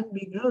নারায়ণ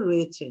বিগ্রহ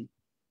রয়েছেন।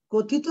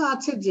 কথিত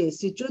আছে যে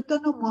শ্রী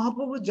চৈতন্য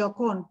মহাপ্রভু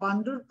যখন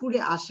পান্ডরপুরে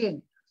আসেন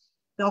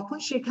তখন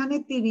সেখানে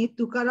তিনি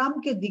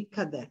তুকারামকে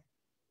দীক্ষা দেন।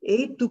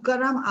 এই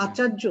তুকারাম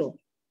আচার্য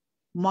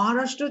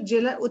মহারাষ্ট্র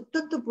জেলায়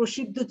অত্যন্ত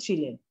প্রসিদ্ধ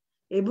ছিলেন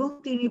এবং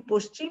তিনি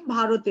পশ্চিম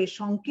ভারতে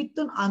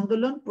সংকীর্তন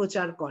আন্দোলন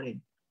প্রচার করেন।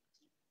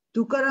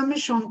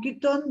 তুকারামের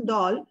সংকীর্তন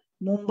দল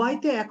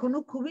মুম্বাইতে এখনো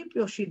খুবই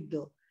প্রসিদ্ধ।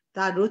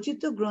 তার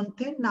রচিত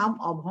গ্রন্থের নাম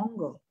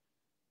অভঙ্গ।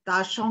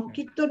 তার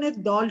সংকীর্তনের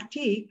দল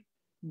ঠিক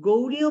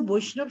গৌড়ীয়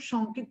বৈষ্ণব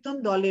সংকীর্তন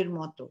দলের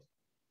মতো,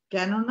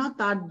 কেননা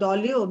তার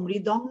দলেও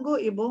মৃদঙ্গ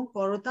এবং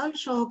করতাল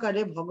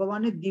সহকারে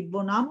ভগবানের দিব্য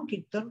নাম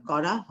কীর্তন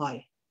করা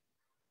হয়।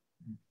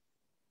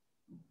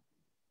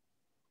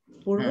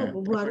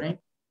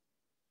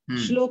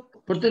 শ্লোক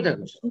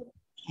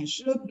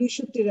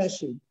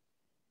 283।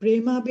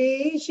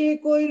 প্রেমাবেশে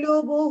কইল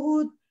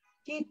বহুত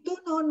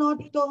কীর্তন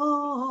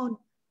নর্তন,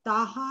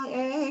 তাহা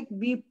এক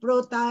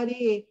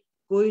বিপ্রতারে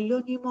কইল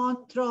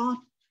নিমন্ত্রণ।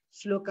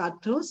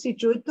 শ্লোকার্থ: শ্রী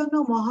চৈতন্য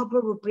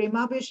মহাপ্রভু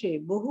প্রেমাবেশে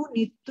বহু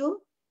নিত্য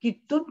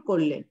কীর্তন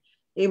করলেন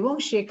এবং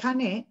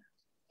সেখানে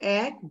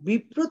এক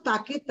বিপ্র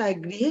তাকে তার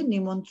গৃহে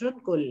নিমন্ত্রণ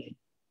করলেন।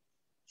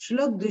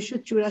 শ্লোক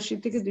 284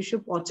 থেকে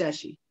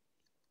 285।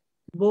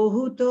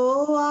 বহুত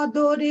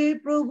আদরে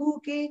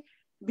প্রভুকে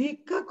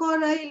ভিক্ষা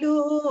করাইল,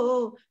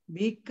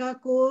 ভিক্ষা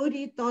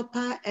করি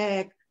তথা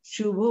এক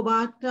শুভ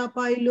বার্তা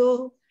পাইল।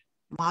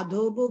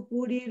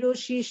 মাধবপুরীর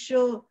শিষ্য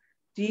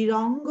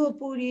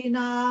ত্রিরঙ্গপুরী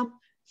নাম,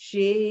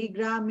 সেই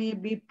গ্রামে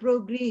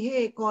বিপ্রগৃহে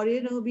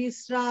করেন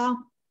বিশ্রাম।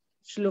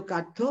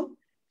 শ্লোকার্থ,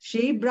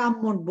 সেই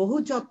ব্রাহ্মণ বহু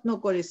যত্ন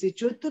করে শ্রী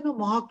চৈতন্য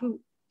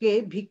মহাপ্রভুকে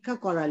ভিক্ষা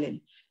করালেন।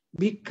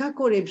 ভিক্ষা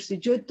করে শ্রী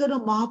চৈতন্য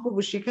মহাপ্রভু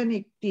সেখানে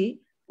একটি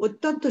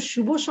অত্যন্ত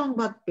শুভ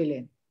সংবাদ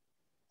পেলেন।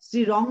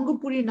 শ্রী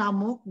রঙ্গপুরী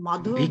নামক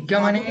ভিক্ষা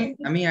মানে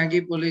আমি আগে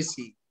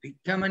বলেছি,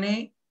 ভিক্ষা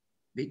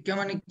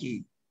মানে কি?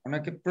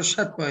 ওনাকে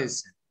প্রসাদ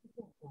পাইয়েছে।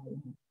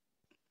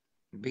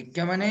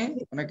 ভিক্ষা মানে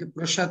ওনাকে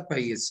প্রসাদ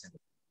পাইয়েছে।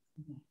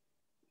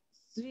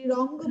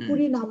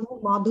 শ্রীরঙ্গপুরী নামক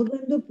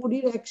মাধবেন্দ্র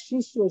পুরীর এক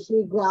শিষ্য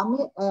সেই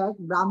গ্রামে এক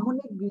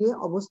ব্রাহ্মণের গৃহে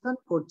অবস্থান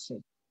করছে।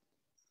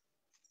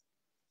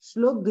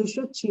 শ্লোক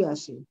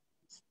 286।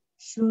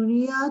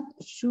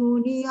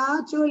 শুনিয়া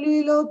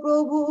চলিল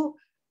প্রভু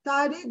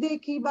তারে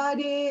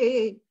দেখিবারে,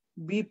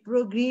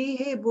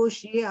 বিপ্রগৃহে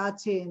বসিয়ে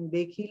আছেন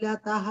দেখিলা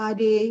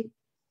তাহারে।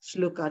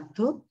 শ্লোকার্থ,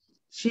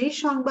 সেই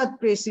সংবাদ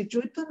পেয়ে শ্রী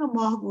চৈতন্য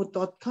মহাপ্রভু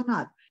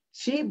তৎক্ষণাৎ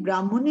সেই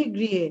ব্রাহ্মণের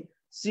গৃহে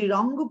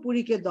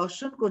শ্রীরঙ্গপুরীকে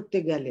দর্শন করতে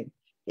গেলেন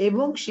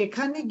এবং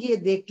সেখানে গিয়ে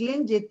দেখলেন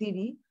যে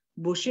তিনি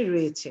বসে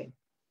রয়েছে।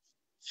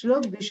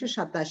 শ্লোক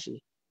 287।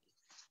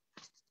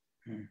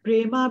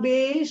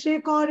 প্রেমাবেশে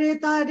করে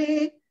তারে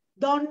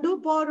দণ্ড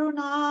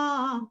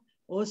প্রণাম,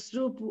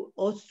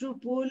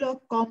 অশ্রুপুলক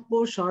কম্প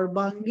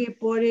সর্বাঙ্গে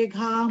পরে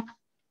ঘাম।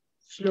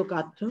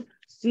 শ্লোকার্থ,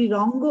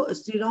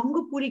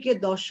 শ্রীরঙ্গপুরীকে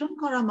দর্শন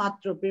করা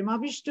মাত্র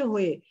প্রেমাবিষ্ট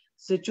হয়ে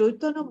শ্রী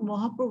চৈতন্য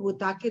মহাপ্রভু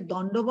তাকে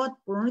দণ্ডবৎ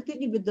প্রণতি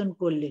নিবেদন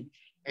করলেন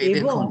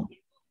এবং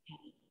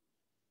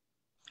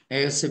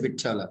এই হচ্ছে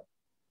বিঠ্ঠলা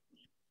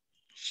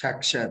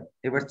সাক্ষাৎ।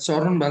 এবার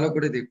চরণ ভালো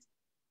করে দেখুন।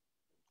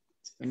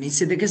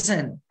 নিচে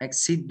দেখেছেন এক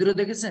ছিদ্র,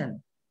 দেখেছেন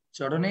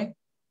চরণে?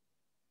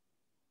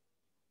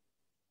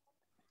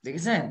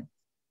 দেখেছেন?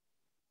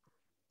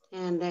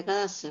 হ্যাঁ, দেখা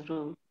যাচ্ছে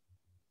প্রভু।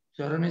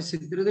 চরণের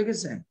ছিদ্র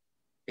দেখেছেন?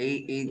 এই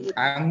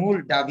আঙুল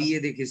ডাবিয়ে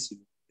দেখেছিল,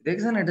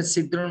 দেখেছেন? এটা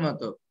ছিদ্রের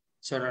মতো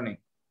চরণে।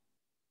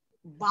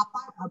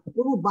 বাপায়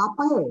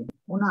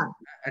ওনার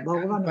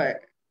ভগবানের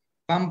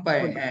বাম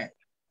পায়ে, হ্যাঁ,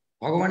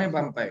 ভগবানের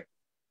বাম পায়ে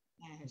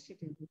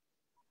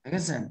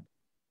দেখেছেন?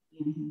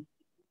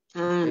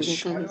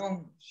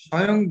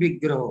 স্বয়ং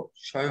বিগ্রহ,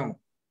 স্বয়ং।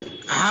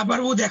 আবার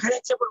ও দেখা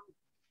যাচ্ছে।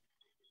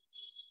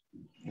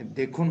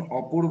 দেখুন,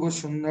 অপূর্ব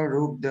সুন্দর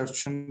রূপ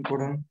দর্শন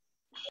করুন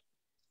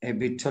এই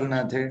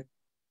বিঠ্ঠলনাথের।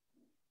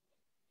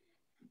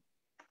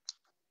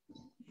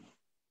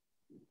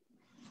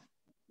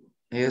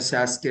 এই হচ্ছে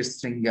আজকের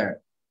শৃঙ্গার,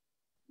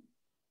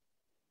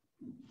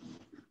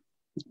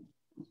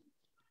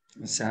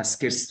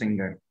 আজকের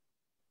শৃঙ্গার।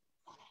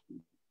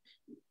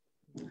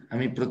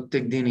 আমি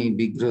প্রত্যেকদিন এই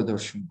বিগ্রহ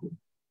দর্শন করি।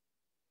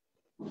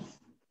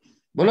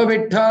 বলো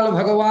বিঠ্ঠল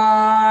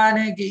ভগবান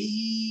কি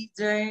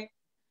জয়।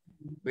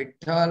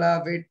 বিঠ্ঠলা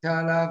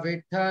বিঠ্ঠলা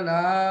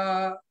বিঠ্ঠলা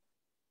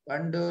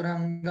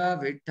পাণ্ডুরঙ্গা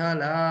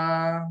বিঠ্ঠলা।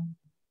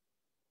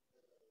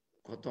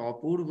 কত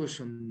অপূর্ব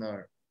সুন্দর,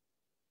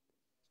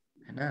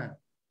 না?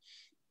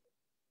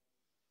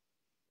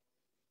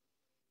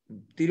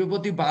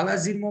 তিরুপতি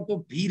বালাজির মতো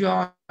ভিড়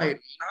হয়,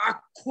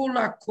 লাখো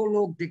লাখো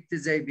লোক দেখতে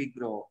যায়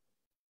বিগ্রহ।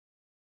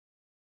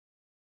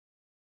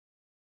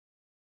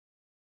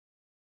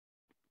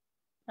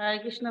 হরে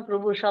কৃষ্ণ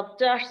প্রভু,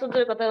 সবচেয়ে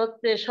আশ্চর্যের কথা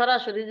হচ্ছে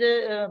সরাসরি যে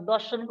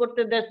দর্শন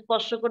করতে দেয়,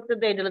 স্পর্শ করতে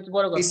দেয়, এটা হচ্ছে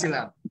বড়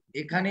কথা।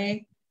 এখানে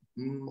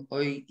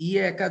ওই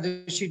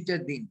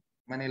একাদশীটার দিন,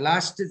 মানে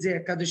লাস্ট যে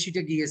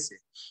একাদশীটা গিয়েছে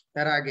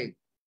তার আগে,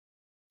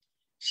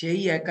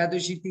 সেই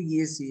একাদশীতে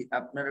গিয়েছি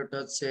আপনার, ওটা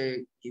হচ্ছে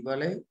কি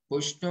বলে,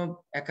 বৈষ্ণব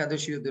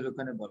একাদশী ওদের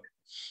ওখানে বলে।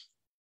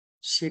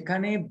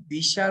 সেখানে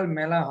বিশাল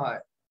মেলা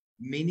হয়,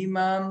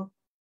 মিনিমাম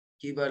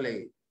কি বলে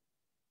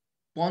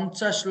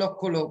 50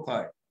 লক্ষ লোক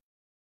হয়।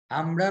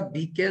 আমরা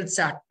বিকেল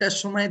 4টার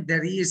সময়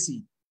দাঁড়িয়েছি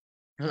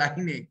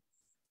লাইনে,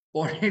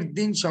 পরের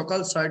দিন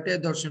সকাল 6টায়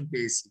দর্শন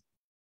পেয়েছি।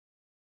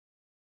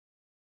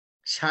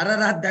 সারা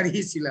রাত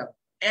দাঁড়িয়েছিলাম,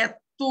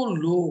 এত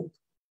লোক,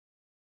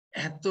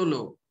 এত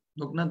লোক।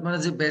 লোকনাথ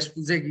মহারাজের বেশ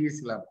পূজায়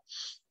গিয়েছিলাম,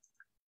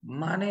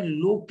 মানে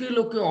লোকে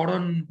লোকে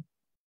অরণ্য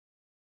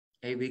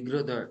এই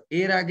বিগ্রহধর।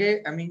 এর আগে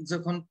আমি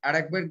যখন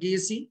আরেকবার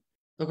গিয়েছি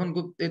তখন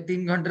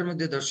 3 ঘন্টার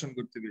মধ্যে দর্শন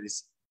করতে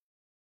পেরেছি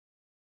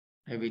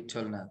এই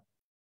বিঠ্ঠলনাথ,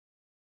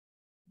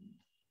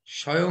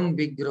 স্বয়ং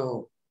বিগ্রহ।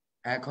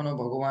 এখনো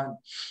ভগবান,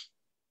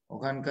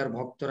 ওখানকার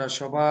ভক্তরা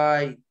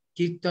সবাই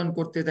কীর্তন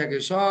করতে থাকে,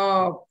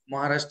 সব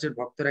মহারাষ্ট্রের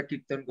ভক্তরা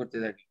কীর্তন করতে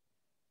থাকে,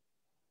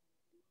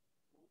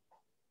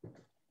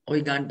 ওই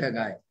গানটা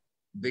গায়,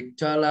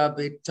 বিঠ্ঠলা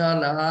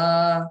বিঠ্ঠলা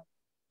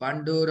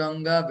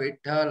পাণ্ডুরঙ্গা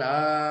বিঠ্ঠলা।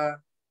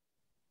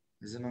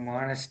 এজন্য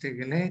মহারাষ্ট্রে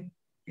গেলে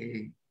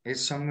এর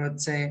সঙ্গে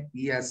হচ্ছে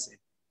আছে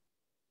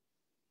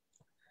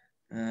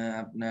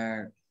আপনার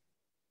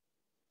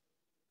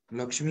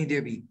লক্ষ্মী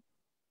দেবী,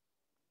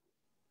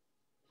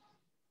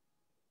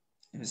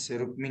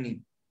 রুক্মিণী,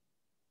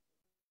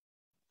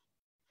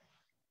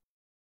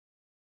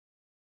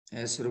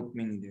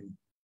 রুক্মিণী দেবী।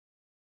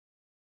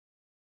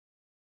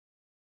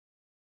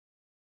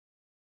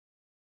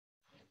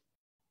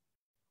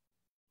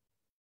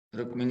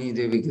 रुक्मिणी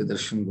देवी के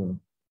दर्शन करो।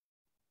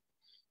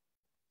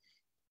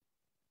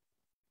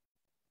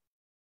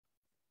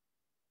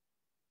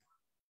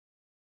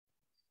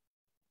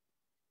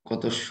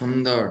 কত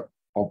সুন্দর,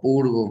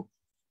 অপূর্ব,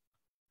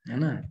 है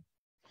ना?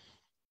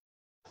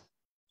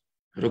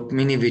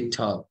 रुक्मिणी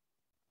विठल,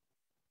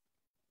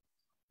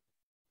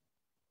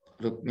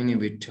 रुक्मिणी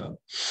विठल,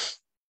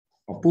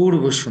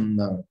 অপূর্ব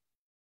সুন্দর।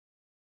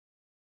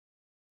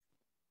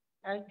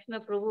 হরে কৃষ্ণ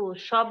প্রভু,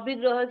 সব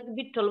বিগ্রহ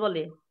বিঠল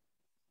বলে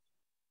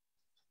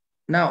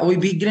না, ওই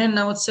বিগ্রহের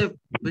নাম হচ্ছে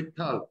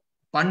বিঠল,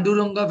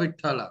 পাণ্ডুরঙ্গা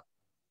বিঠলা,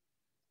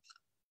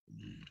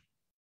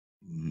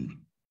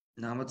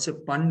 নাম হচ্ছে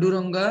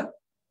পাণ্ডুরঙ্গা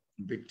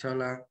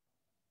বিঠলা।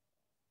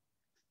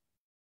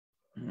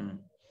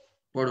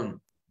 পড়ুন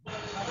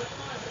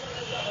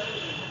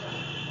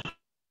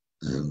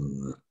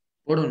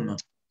পড়ুন না।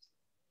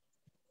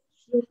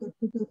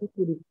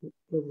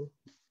 শ্লোক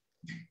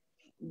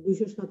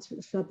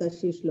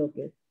 287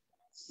 শ্লোকে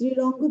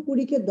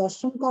শ্রীরঙ্গপুরীকে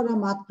দর্শন করা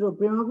মাত্র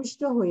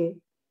প্রেমাবিষ্ট হয়ে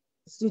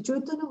শ্রী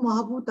চৈতন্য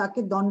মহাপ্রভু তাকে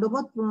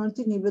দণ্ডবত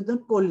প্রণতি নিবেদন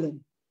করলেন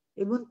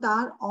এবং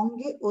তার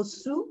অঙ্গে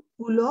অশ্রু,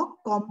 পুলক,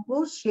 কম্প,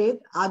 শ্বেত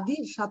আদি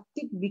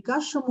সাত্ত্বিক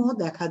বিকাশ সমূহ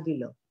দেখা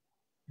দিল।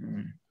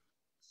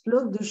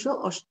 শ্লোক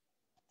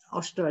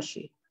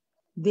 288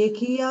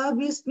 দেখিয়া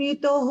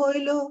বিস্মিত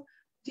হইল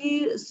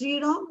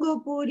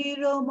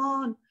শ্রীরঙ্গপুরীর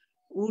মন,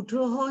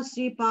 উঠোহ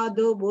শ্রীপাদ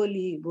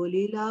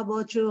বলিলা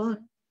বচন।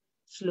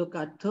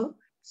 শ্লোকার্থ,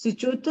 শ্রী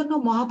চৈতন্য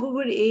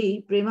মহাপ্রভুর এই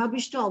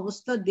প্রেমাবিষ্ট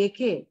অবস্থা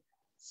দেখে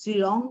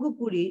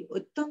শ্রীরঙ্গপুরী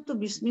অত্যন্ত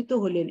বিস্মিত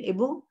হলেন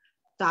এবং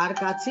তার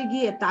কাছে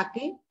গিয়ে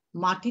তাকে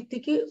মাটি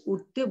থেকে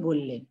উঠতে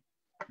বললেন।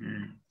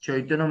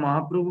 চৈতন্য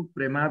মহাপ্রভু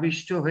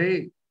প্রেমাবিষ্ট হয়ে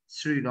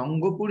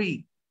শ্রীরঙ্গপুরী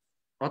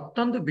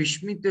অত্যন্ত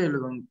বিস্মিত হল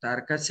এবং তার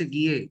কাছে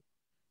গিয়ে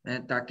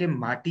তাকে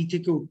মাটি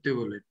থেকে উঠতে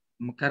বললেন।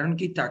 কারণ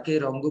কি, তাকে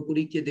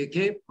রঙ্গপুরীকে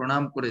দেখে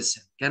প্রণাম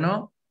করেছেন। কেন?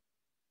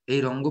 এই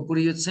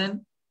রঙ্গপুরী হচ্ছেন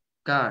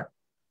কার?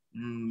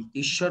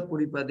 ঈশ্বর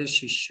পরিপাদের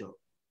শিষ্য,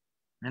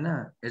 হ্যাঁ না?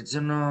 এর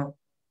জন্য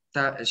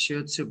সে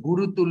হচ্ছে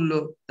গুরু তুল্য,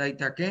 তাই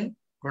তাকে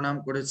প্রণাম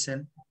করেছেন।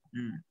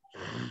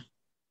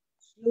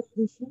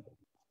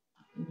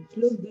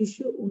 শ্লোক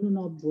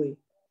 289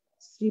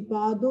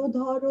 শ্রীপাদ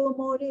ধর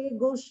মোরে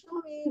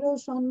গোস্বামীর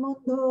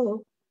সম্বন্ধ,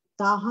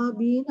 তাহা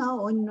বিনা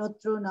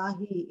অন্যত্র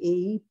নাহি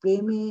এই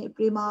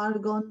প্রেমার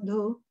গন্ধ।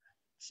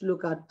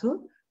 শ্লোকার্থ,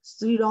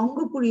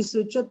 শ্রীরঙ্গপুরী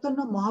শ্রী চৈতন্য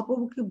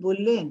মহাপ্রভুকে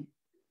বললেন,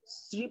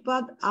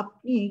 শ্রীপাদ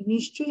আপনি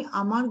নিশ্চয়ই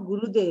আমার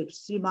গুরুদেব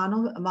শ্রী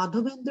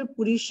মাধবেন্দ্র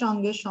পুরীর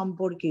সঙ্গে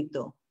সম্পর্কিত,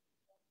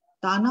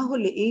 তা না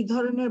হলে এই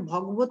ধরনের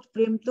ভগবত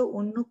প্রেম তো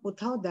অন্য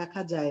কোথাও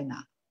দেখা যায় না।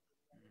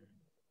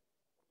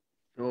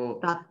 তো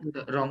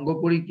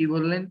রঙ্গপুরী কি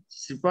বললেন?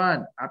 শ্রীপাদ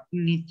আপনি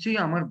নিশ্চয়ই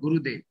আমার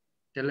গুরুদেব।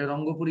 তাহলে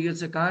রঙ্গপুরী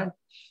হচ্ছে কার?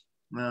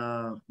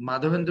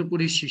 মাধবেন্দ্র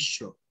পুরীর শিষ্য।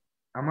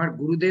 আমার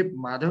গুরুদেব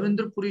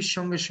মাধবেন্দ্র পুরীর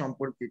সঙ্গে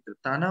সম্পর্কিত,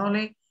 তা না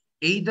হলে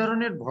এই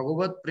ধরনের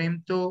ভগবত প্রেম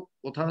তো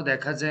কোথাও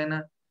দেখা যায় না।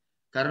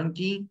 কারণ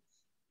কি,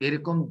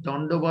 এরকম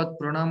দণ্ডবত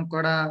প্রণাম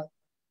করা,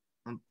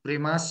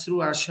 প্রেমাশ্রু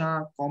আসা,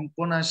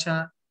 কম্পন আসা,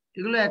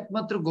 এগুলো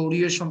একমাত্র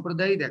গৌড়ীয়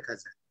সম্প্রদায় দেখা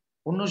যায়।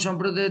 অন্য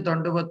সম্প্রদায়ে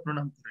দণ্ডবত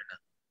প্রণাম করে না।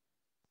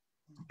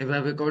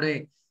 এভাবে করে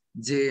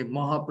যে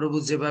মহাপ্রভু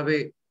যেভাবে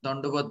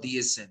দণ্ডবত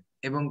দিয়েছেন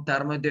এবং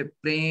তার মধ্যে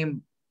প্রেম,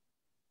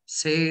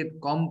 শ্বেত,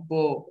 কম্প,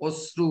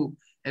 অশ্রু,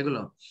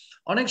 এগুলো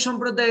অনেক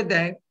সম্প্রদায়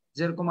দেয়।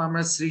 যেরকম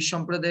আমরা শ্রী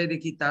সম্প্রদায়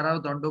দেখি, তারাও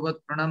দণ্ডবত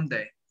প্রণাম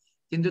দেয়,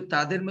 কিন্তু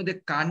তাদের মধ্যে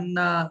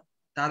কান্না,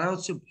 তারা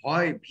হচ্ছে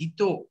ভয়,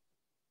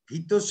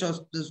 ভীত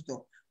সস্ত্রস্ত,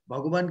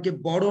 ভগবানকে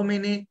বড়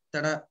মেনে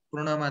তারা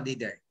প্রণাম আদি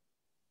দেয়।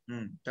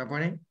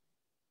 তারপরে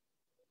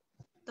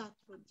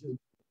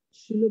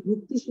শ্রীল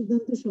ভক্তি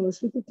সিদ্ধান্ত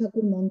সরস্বতী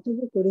ঠাকুর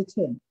মন্তব্য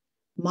করেছেন,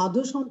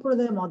 মাধব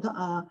সম্প্রদায়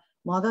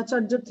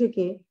মদাচার্য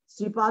থেকে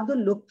শ্রীপাদ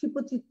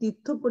লক্ষ্মীপতি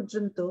তীর্থ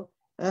পর্যন্ত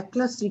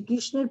একলা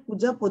শ্রীকৃষ্ণের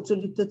পূজা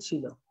প্রচলিত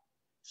ছিল।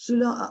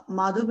 শ্রীল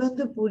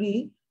মাধবেন্দ্র পুরী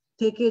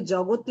থেকে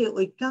জগতে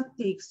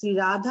ঐকান্তিক শ্রী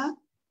রাধা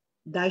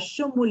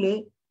দাস্যমূলে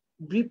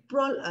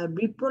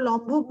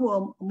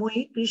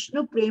বিপ্রলম্বময়ী কৃষ্ণ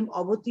প্রেম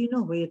অবতীর্ণ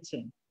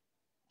হয়েছেন।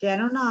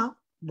 কেননা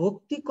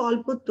ভক্তি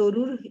কল্প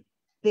তরুর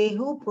দেহ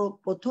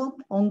প্রথম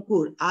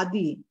অঙ্কুর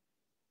আদি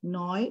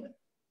 9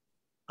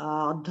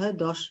 অধ্যায়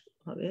 10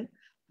 হবে।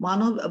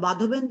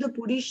 মাধবেন্দ্র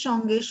পুরীর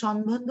সঙ্গে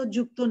সম্বন্ধ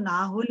যুক্ত না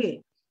হলে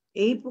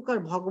এই প্রকার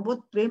ভগবত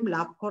প্রেম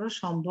লাভ করা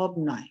সম্ভব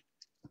নয়।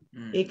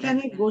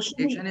 এখানে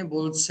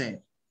বলছে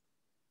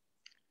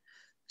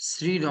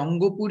শ্রী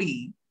রঙ্গপুরী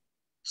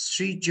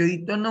শ্রী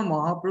চৈতন্য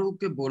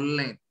মহাপ্রভুকে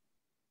বললেন,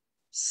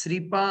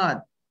 শ্রীপাদ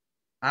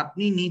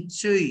আপনি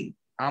নিশ্চয়ই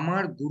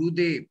আমার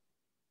গুরুদেব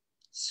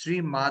শ্রী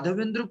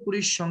মাধবেন্দ্র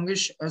পুরীর সঙ্গে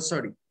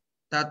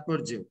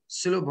তাৎপর্য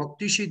ছিল।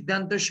 ভক্তি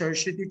সিদ্ধান্ত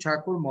সরস্বতী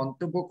ঠাকুর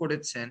মন্তব্য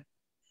করেছেন,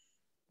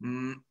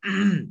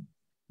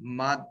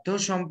 মাধ্য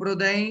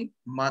সম্প্রদায়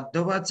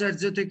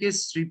মাধবাচার্য থেকে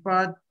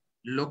শ্রীপাদ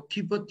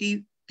লক্ষ্মীপতি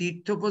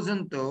তীর্থ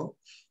পর্যন্ত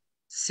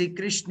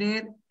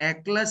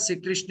একলা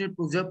শ্রীকৃষ্ণের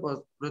পূজা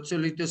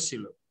প্রচলিত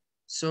ছিল।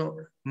 সো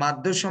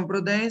মাধ্য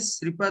সম্প্রদায়ে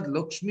শ্রীপাদ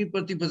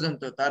লক্ষ্মীপতি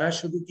পর্যন্ত তারা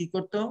শুধু কি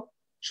করত?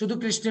 শুধু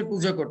কৃষ্ণের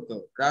পূজা করত,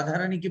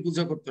 রাধারানীকে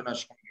পূজা করতো না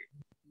সঙ্গে।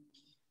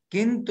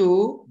 কিন্তু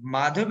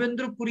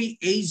মাধবেন্দ্র পুরী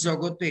এই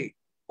জগতে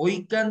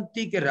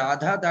ঐকান্তিক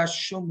রাধা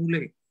দাস্য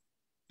মূলে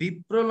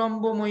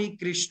বিপ্রলম্বময়ী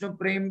কৃষ্ণ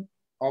প্রেম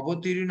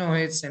অবতীর্ণ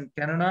হয়েছেন,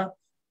 কেননা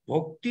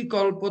ভক্তি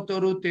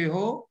কল্পতরু তেহ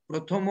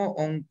প্রথম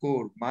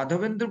অঙ্কুর।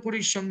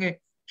 মাধবেন্দ্রপুরীর সঙ্গে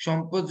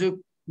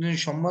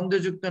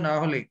সম্বন্ধযুক্ত না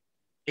হলে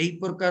এই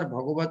প্রকার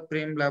ভগবত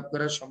প্রেম লাভ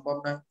করা সম্ভব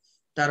নয়।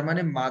 তার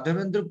মানে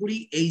মাধবেন্দ্রপুরী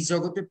এই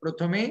জগতে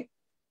প্রথমে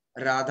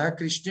রাধা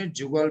কৃষ্ণের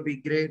যুগল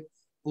বিগ্রহের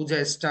পূজা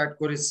স্টার্ট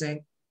করেছে।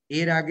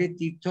 এর আগে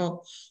তীর্থ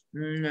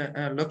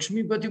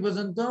লক্ষ্মীপতি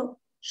পর্যন্ত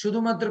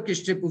শুধুমাত্র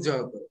কৃষ্ণের পূজা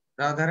হতো,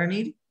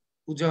 রাধারানীর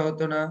পূজা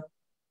হতো না।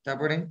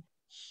 তারপরে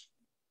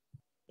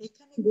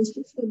এখানে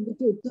বৈষ্ণব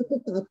শব্দটি অত্যন্ত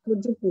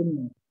তাৎপর্যপূর্ণ।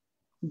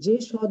 যে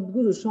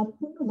সদ্গুরু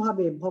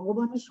সম্পূর্ণভাবে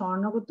ভগবানের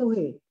শরণাগত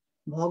হয়ে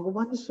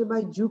ভগবানের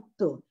সেবায়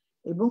যুক্ত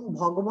এবং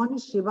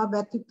ভগবানের সেবা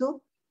ব্যতীত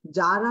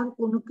যার আর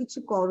কোনো কিছু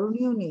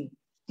করণীয় নেই,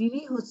 তিনি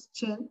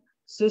হচ্ছেন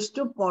শ্রেষ্ঠ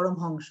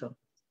পরমহংস।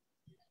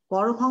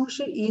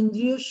 পরমহংসের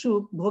ইন্দ্রিয়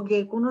সুখ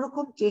ভোগের কোন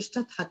রকম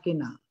চেষ্টা থাকে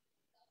না,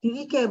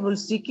 তিনি কেবল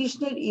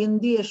শ্রীকৃষ্ণের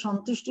ইন্দ্রিয়ে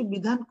সন্তুষ্টি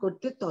বিধান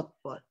করতে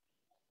তৎপর।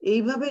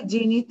 এইভাবে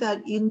যিনি তার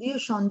ইন্দ্রিয়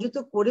সংযত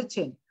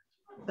করেছেন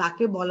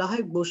তাকে বলা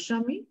হয়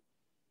গোস্বামী।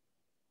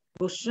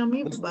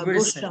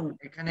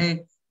 এখানে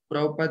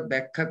প্রভুপাদ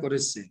ব্যাখ্যা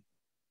করেছে,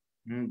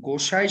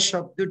 গোসাই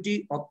শব্দটি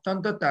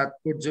অত্যন্ত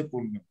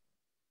তাৎপর্যপূর্ণ।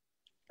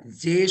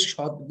 যে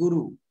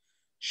সদ্গুরু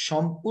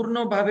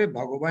সম্পূর্ণভাবে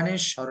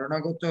ভগবানের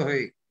শরণাগত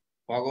হয়ে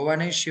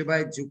ভগবানের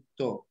সেবায় যুক্ত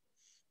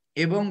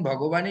এবং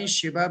ভগবানের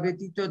সেবা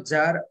ব্যতীত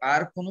যার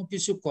আর কোনো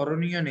কিছু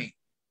করণীয় নেই,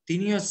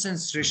 তিনি হচ্ছেন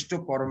শ্রেষ্ঠ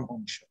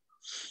পরমহংস।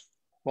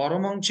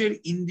 পরমহংসের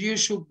ইন্দ্রিয়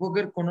সুখ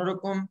ভোগের কোন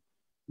রকম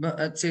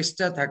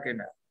চেষ্টা থাকে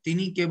না,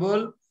 তিনি কেবল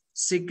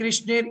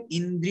শ্রীকৃষ্ণের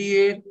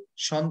ইন্দ্রিয়ের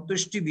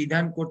সন্তুষ্টি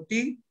বিধান করতে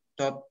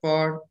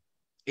তৎপর।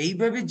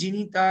 এইভাবে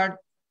যিনি তার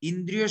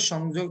ইন্দ্রিয়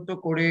সংযুক্ত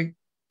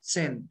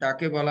করেছেন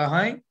তাকে বলা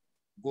হয়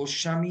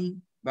গোস্বামী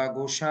বা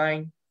গোসাই,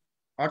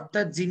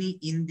 অর্থাৎ যিনি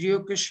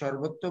ইন্দ্রিয়কে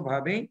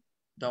সর্বত্রভাবে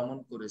দমন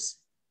করেছে।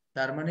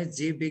 তার মানে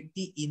যে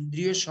ব্যক্তি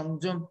ইন্দ্রিয়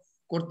সংযম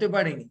করতে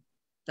পারেনি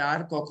তার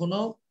কখনো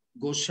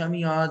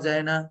গোস্বামী হওয়া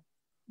যায় না।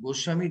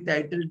 গোস্বামী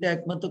টাইটেলটা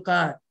একমাত্র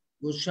কার?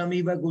 গোস্বামী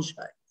বা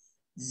গোসাই,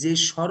 যে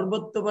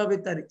সর্বত্রভাবে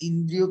তার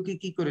ইন্দ্রিয়কে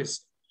কি করেছে?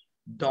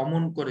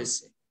 দমন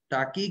করেছে,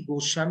 তাকেই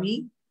গোস্বামী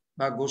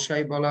বা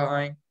গোসাই বলা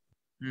হয়।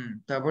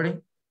 তারপরে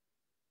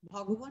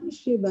ভগবানের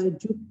সেবায়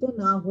যুক্ত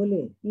না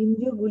হলে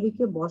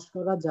ইন্দ্রিয়গুলিকে বশ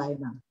করা যায়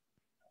না।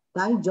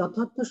 তাই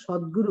যথার্থ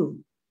সদ্গুরু,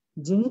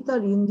 যিনি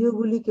তার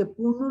ইন্দ্রিয়গুলিকে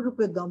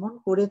পূর্ণরূপে দমন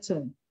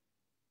করেছেন,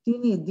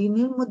 তিনি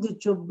দিনের মধ্যে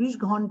 24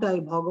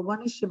 ঘন্টায়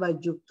ভগবানের সেবায়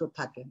যুক্ত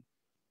থাকেন।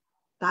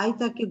 তাই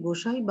তাকে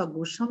গোসাই বা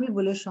গোস্বামী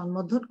বলে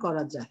সম্বোধন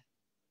করা যায়।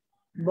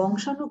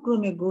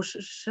 বংশানুক্রমে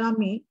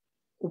গোস্বামী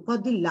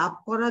উপাধি লাভ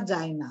করা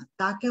যায় না,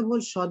 তা কেবল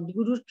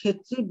সদ্গুরুর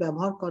ক্ষেত্রে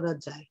ব্যবহার করা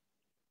যায়।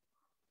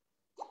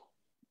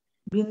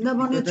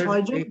 বৃন্দাবনে 6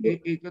 জন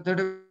এই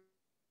কথাটা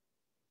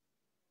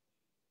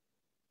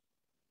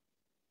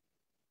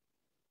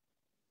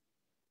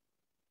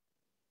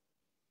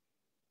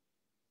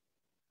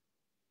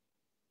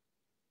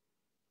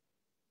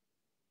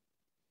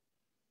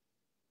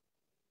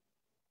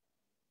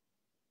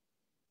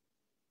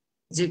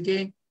নিজেকে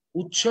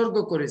উৎসর্গ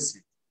করেছে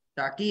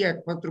তাকেই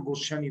একমাত্র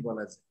গোস্বামী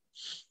বলা যায়।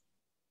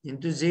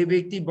 কিন্তু যে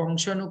ব্যক্তি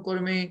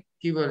বংশানুক্রমে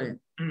কি বলে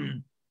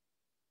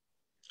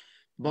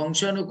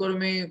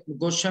বংশানুক্রমে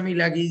গোস্বামী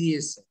লাগিয়ে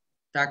দিয়েছে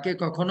তাকে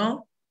কখনো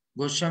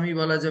গোস্বামী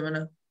বলা যাবে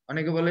না।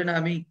 অনেকে বলে না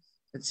আমি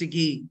হচ্ছে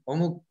কি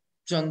অমুক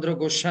চন্দ্র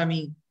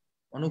গোস্বামী,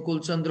 অনুকূল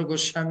চন্দ্র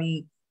গোস্বামী,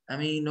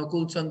 আমি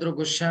নকুল চন্দ্র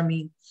গোস্বামী।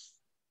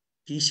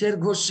 কিসের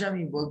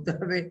গোস্বামী? বলতে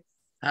হবে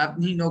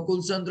আপনি নকুল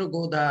চন্দ্র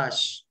গোদাস,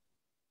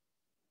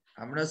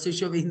 আমরা হচ্ছি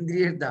সব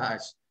ইন্দ্রিয়ের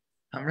দাস।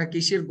 আমরা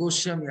কিসের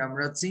গোস্বামী?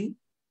 আমরা হচ্ছি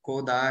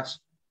গোদাস।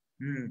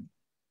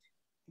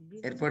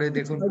 এরপরে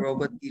দেখুন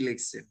প্রভুপাদ কি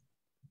লিখছেন।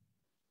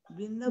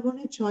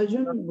 বৃন্দাবনে 6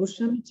 জন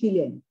গোস্বামী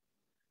ছিলেন: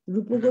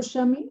 রূপ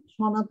গোস্বামী,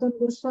 সনাতন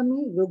গোস্বামী,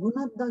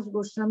 রঘুনাথ দাস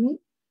গোস্বামী,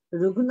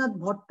 রঘুনাথ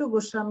ভট্ট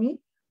গোস্বামী,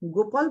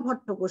 গোপাল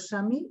ভট্ট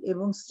গোস্বামী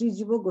এবং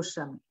শ্রীজীব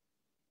গোস্বামী।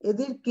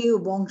 এদের কেউ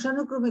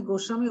বংশানুক্রমে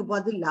গোস্বামী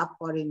উপাধি লাভ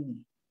করেননি।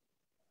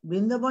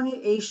 বৃন্দাবনের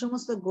এই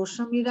সমস্ত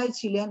গোস্বামীরাই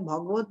ছিলেন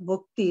ভগবত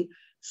ভক্তির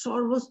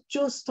সর্বোচ্চ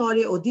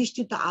স্তরে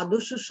অধিষ্ঠিত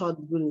আদর্শ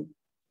সদ্গুরু,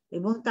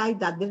 এবং তাই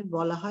তাদের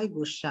বলা হয়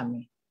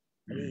গোস্বামী।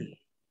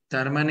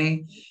 তার মানে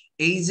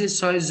এই যে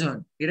 6 জন,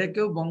 এরা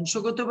কেউ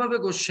বংশগতভাবে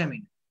গোস্বামী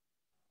না,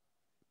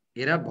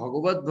 এরা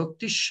ভগবত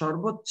ভক্তির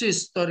সর্বোচ্চ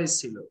স্তরে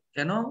ছিল।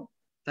 কেন?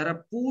 তারা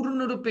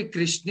পূর্ণরূপে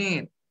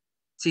কৃষ্ণের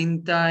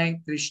চিন্তায়,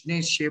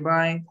 কৃষ্ণের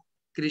সেবায়,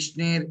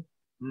 কৃষ্ণের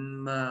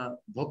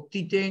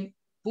ভক্তিতে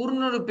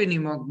পূর্ণরূপে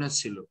নিমগ্ন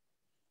ছিল,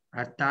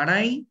 আর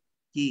তারাই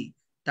কি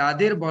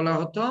তাদের বলা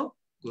হতো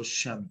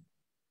গোস্বামী।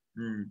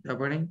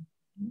 তারপরে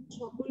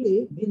সকলে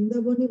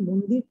বৃন্দাবনে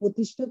মন্দির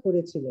প্রতিষ্ঠা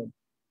করেছিলেন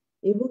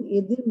এবং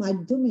এদের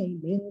মাধ্যমেই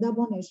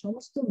বৃন্দাবনে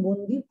সমস্ত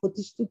মন্দির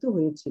প্রতিষ্ঠিত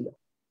হয়েছিল।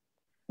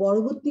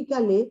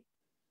 পরবর্তীকালে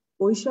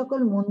ওই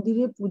সকল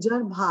মন্দিরে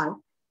পূজার ভার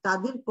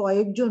তাদের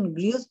কয়েকজন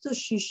গৃহস্থ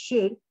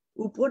শিষ্যের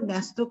উপর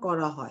ন্যস্ত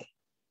করা হয়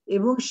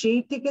এবং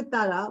সেই থেকে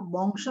তারা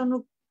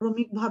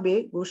বংশানুক্রমিকভাবে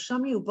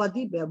গোস্বামী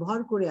উপাধি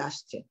ব্যবহার করে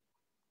আসছেন।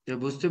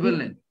 বুঝতে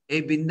পারলেন?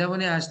 এই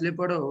বৃন্দাবনে আসলে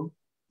পরেও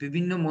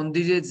বিভিন্ন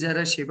মন্দিরে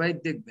যারা সেবায়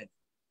দেখবেন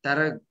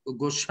তারা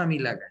গোস্বামী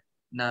লাগায়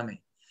নামে,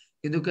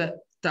 কিন্তু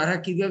তারা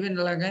কিভাবে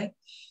লাগায়,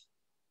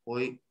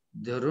 ওই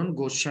ধরুন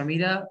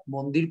গোস্বামীরা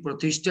মন্দির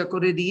প্রতিষ্ঠা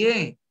করে দিয়ে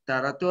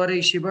তারা তো আর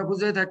এই সেবা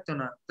পূজায় থাকতো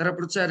না, তারা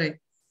প্রচারে,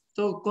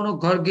 তো কোনো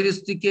ঘর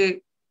গৃহস্থীকে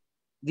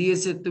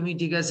দিয়েছে, তুমি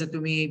ঠিক আছে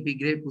তুমি এই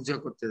বিগ্রহে পূজা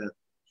করতে দাও।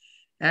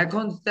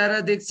 এখন তারা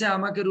দেখছে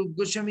আমাকে রূপ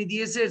গোস্বামী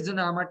দিয়েছে, এর জন্য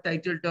আমার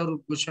টাইটেলটাও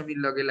রূপ গোস্বামীর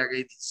লগে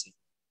লাগাই দিচ্ছে,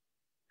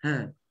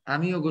 হ্যাঁ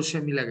আমিও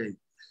গোস্বামী লাগাই,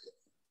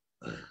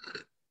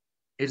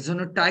 এর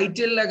জন্য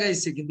টাইটেল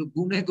লাগাইছে কিন্তু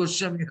গুণে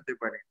গোস্বামী হতে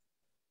পারে,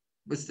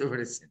 বুঝতে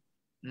পেরেছেন?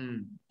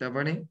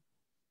 তারপরে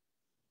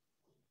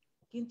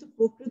কিন্তু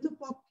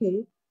প্রকৃতপক্ষে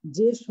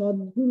যে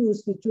সদ্গুরু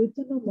শ্রী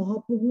চৈতন্য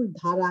মহাপ্রভুর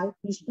ধারায়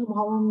কৃষ্ণ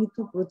ভাবামৃত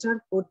প্রচার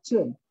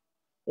করছেন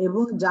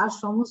এবং যার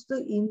সমস্ত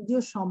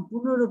ইন্দ্রিয়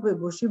সম্পূর্ণরূপে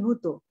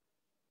বশীভূত,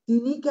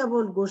 তিনি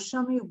কেবল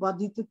গোস্বামী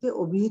উপাধিতে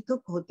অভিহিত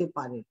হতে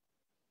পারেন।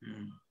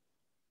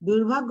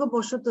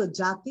 দুর্ভাগ্যবশত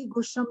জাতি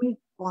গোস্বামীর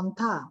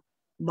পন্থা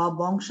বা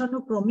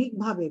বংশানুক্রমিক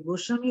ভাবে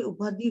গোস্বামী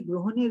উপাধি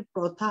গ্রহণের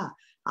প্রথা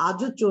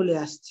আজও চলে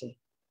আসছে।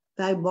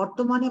 তাই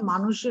বর্তমানে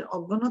মানুষের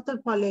অজ্ঞানতার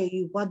ফলে এই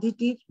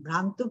উপাধিটির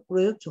ভ্রান্ত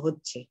প্রয়োগ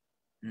হচ্ছে।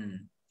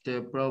 তো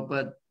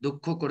প্রভুপাদ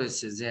দুঃখ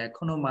করেছে যে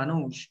এখনো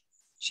মানুষ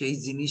সেই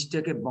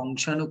জিনিসটাকে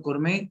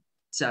বংশানুক্রমে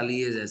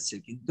চালিয়ে যাচ্ছে,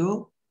 কিন্তু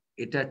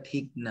এটা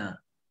ঠিক না।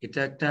 এটা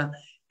একটা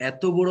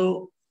এত বড়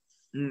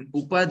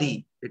উপাধি,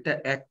 এটা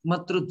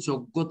একমাত্র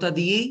যোগ্যতা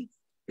দিয়েই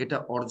এটা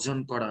অর্জন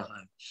করা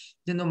হয়,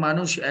 কিন্তু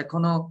মানুষ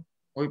এখনো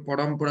ওই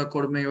পরম্পরা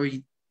কর্মে ওই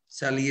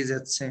চালিয়ে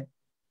যাচ্ছে।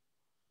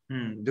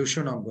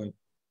 290।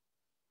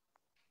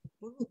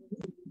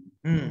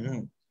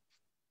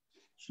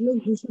 শ্লোক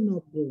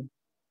 290।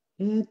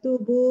 এত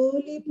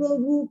বলি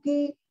প্রভুকে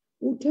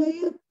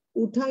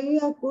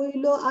উঠাইয়া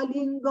কইল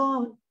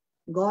আলিঙ্গন,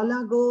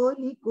 গলা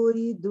গলি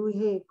করি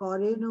দুহে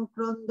করেন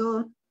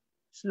ক্রন্দন।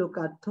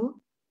 শ্লোকার্থ।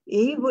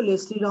 এই বলে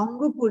শ্রী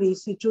রঙ্গপুরী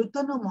শ্রী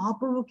চৈতন্য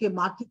মহাপ্রভুকে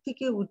মাটি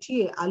থেকে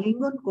উঠিয়ে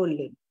আলিঙ্গন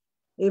করলেন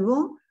এবং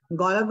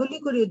গলাগলি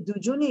করে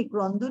দুজনেই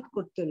ক্রন্দন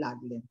করতে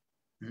লাগলেন।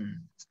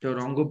 তো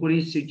রঙ্গপুরী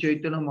শ্রী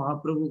চৈতন্য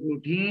মহাপ্রভুকে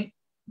উঠিয়ে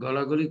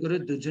গলাগলি করে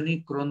দুজনেই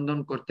ক্রন্দন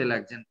করতে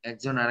লাগছেন,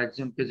 একজন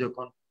আরেকজনকে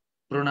যখন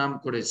প্রণাম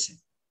করেছে।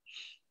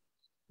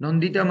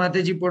 নন্দিতা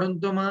মাতাজি পড়ুন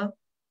তো মা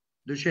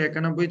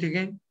 291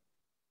 থেকে।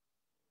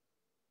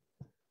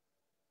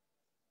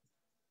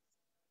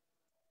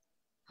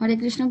 হরে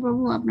কৃষ্ণ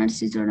প্রভু, আপনার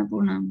শ্রীচরণে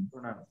প্রণাম।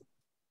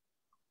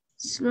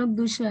 শ্লোক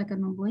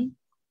 291।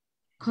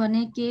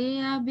 ক্ষণেকে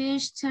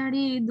আবেশ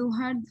ছাড়ি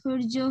দুহার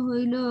ধৈর্য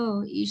হইল,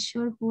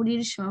 ঈশ্বর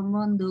পুরীর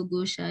সম্বন্ধ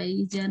গোসাই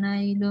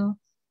জানাইল।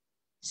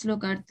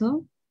 শ্লোকার্থ।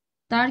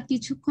 তার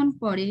কিছুক্ষণ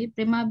পরে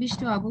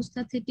প্রেমাবিষ্ট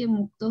অবস্থা থেকে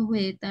মুক্ত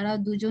হয়ে তারা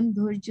দুজন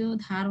ধৈর্য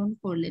ধারণ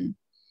করলেন।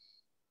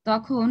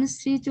 তখন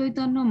শ্রী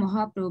চৈতন্য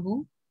মহাপ্রভু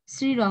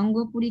শ্রী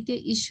রঙ্গপুরীকে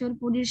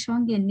ঈশ্বরপুরীর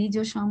সঙ্গে নিজ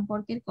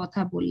সম্পর্কের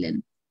কথা বললেন।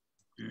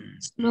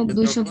 শ্লোক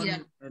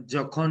 292।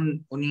 যখন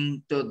উনি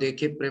তো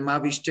দেখে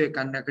প্রেমাবিষ্ট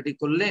কান্নাকাটি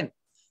করলেন,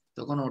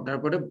 তখন ওটার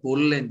পরে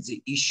বললেন যে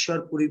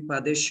ঈশ্বরপুরী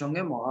পাদের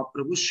সঙ্গে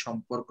মহাপ্রভুর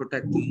সম্পর্কটা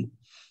কি।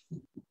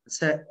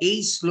 আচ্ছা, এই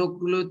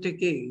শ্লোকগুলো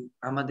থেকে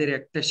আমাদের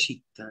একটা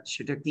শিক্ষা,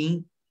 সেটা কি,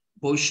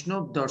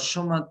 বৈষ্ণব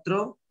দর্শন মাত্র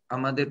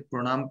আমাদের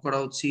প্রণাম করা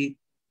উচিত,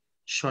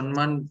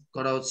 সম্মান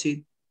করা উচিত।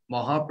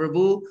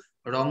 মহাপ্রভু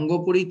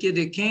রঙ্গপুরীকে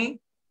দেখে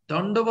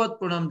দণ্ডবত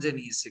প্রণাম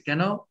জানিয়েছে,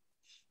 কেন?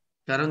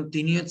 কারণ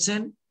তিনি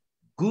হচ্ছেন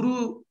গুরু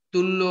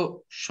তুল্য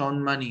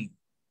সম্মানী,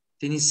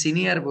 তিনি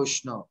সিনিয়র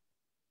বৈষ্ণব।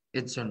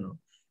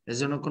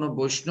 এজন্য কোনো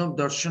বৈষ্ণব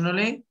দর্শন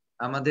হলে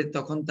আমাদের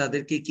তখন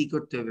তাদেরকে কি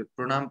করতে হবে?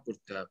 প্রণাম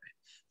করতে হবে,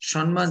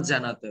 সম্মান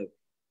জানাতে হবে,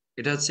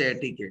 এটা হচ্ছে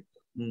এটিকেট।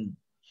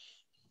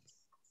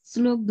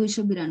 শ্লোক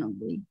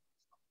 292।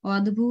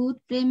 অদ্ভুত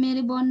প্রেমের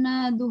বন্যা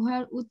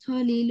দুহার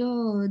উথলিল,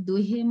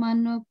 দুহে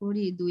মান্য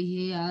করি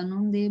দুহে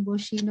আনন্দে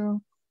বসিল।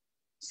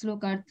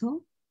 শ্লোকার্থ।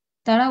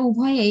 তারা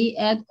উভয়েই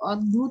এক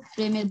অদ্ভুত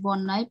প্রেমের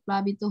বন্যায়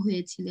প্লাবিত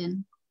হয়েছিলেন।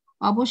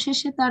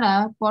 অবশেষে তারা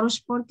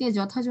পরস্পরকে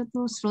যথাযথ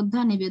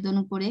শ্রদ্ধা নিবেদন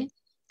করে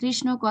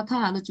কৃষ্ণ কথা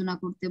আলোচনা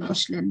করতে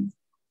বসলেন।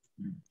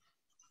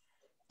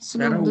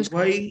 তারা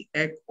উভয়ই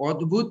এক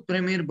অদ্ভুত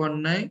প্রেমের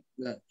বন্যায়,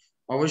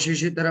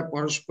 অবশেষে তারা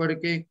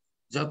পরস্পরকে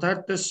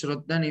যথার্থ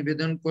শ্রদ্ধা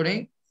নিবেদন করে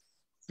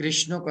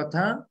কৃষ্ণ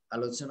কথা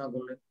আলোচনা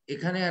করলেন।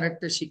 এখানে আর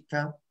একটা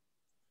শিক্ষা,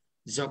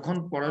 যখন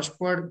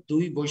পরস্পর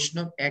দুই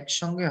বৈষ্ণব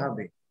একসঙ্গে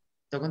হবে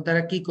তখন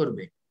তারা কি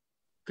করবে?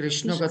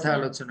 কৃষ্ণ কথা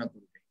আলোচনা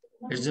করবে।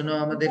 এর জন্য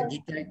আমাদের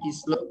গীতায় কি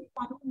শ্লোক,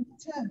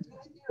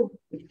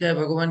 গীতায়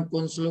ভগবান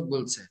কোন শ্লোক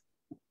বলছে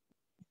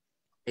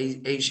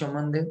এই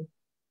সম্বন্ধে?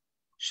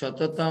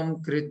 সততম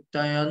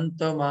কৃত্যয়ন্ত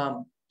মাম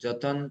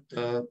যতন্ত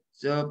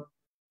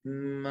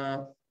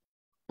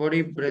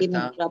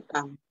পরিব্রতা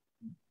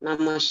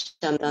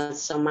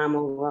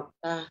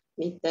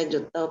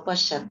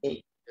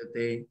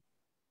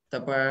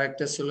তারপর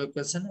একটা শ্লোক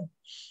আছে না,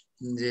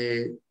 যে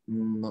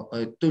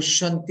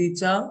তুষ্যন্তি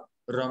চা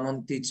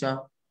রমন্তি চা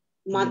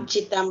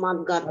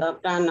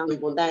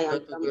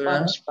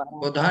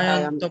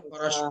বোধায়ন্ত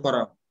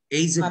পরস্পরম।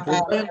 এই যে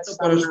বোধায়ন্ত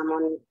পরস্পরম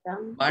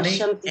মানে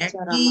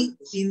একই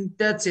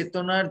চিন্তা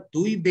চেতনার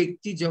দুই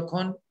ব্যক্তি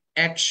যখন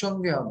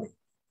একসঙ্গে হবে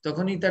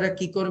তখনই তারা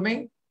কি করবে?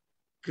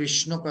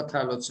 কৃষ্ণ কথা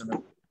আলোচনা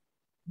করে।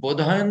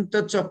 বোধয়ন্ত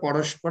চ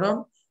পরস্পরম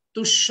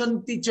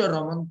তুষ্যন্তি চ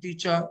রমন্তি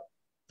চ,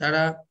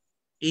 তারা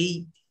এই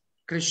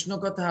কৃষ্ণ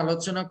কথা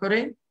আলোচনা করে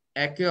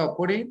একে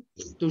অপরে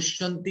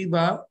তুষ্যন্তি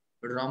বা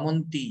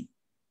রমন্তি,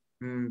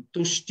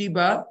 তুষ্টি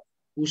বা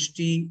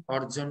পুষ্টি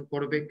অর্জন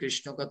করবে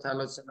কৃষ্ণ কথা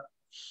আলোচনা।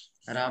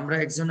 আর আমরা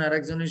একজন আর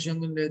একজনের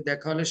সঙ্গে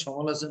দেখা হলে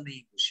সমালোচনা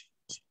নিয়ে বসি,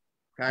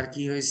 কার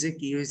কি হয়েছে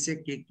কি হয়েছে,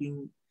 কে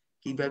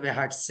কিভাবে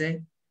হাঁটছে,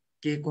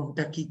 কে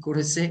কোনটা কি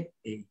করেছে।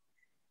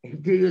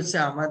 এটাই হচ্ছে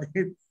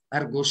আমাদের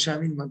আর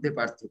গোস্বামীর মধ্যে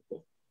পার্থক্য।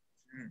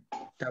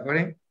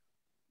 তারপরে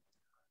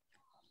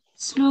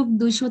শ্লোক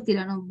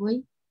 293।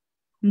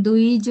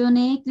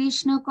 দুইজনে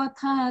কৃষ্ণ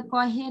কথা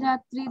কহে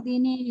রাত্রি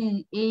দিনে,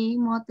 এই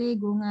মতে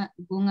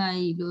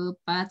গুঙাইল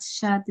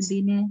 5-7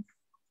 দিনে।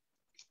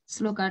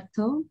 শ্লোকার্থ,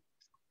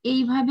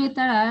 এইভাবে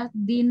তারা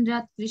দিন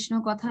রাত কৃষ্ণ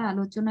কথা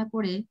আলোচনা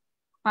করে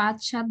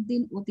 5-7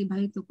 দিন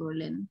অতিবাহিত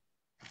করলেন।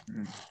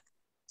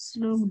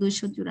 শ্লোক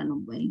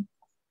 294।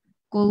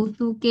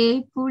 কৌতুকে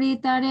পুরী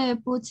তারে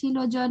পছিল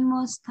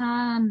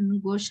জন্মস্থান,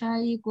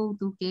 গোসাই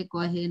কৌতুকে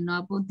কহে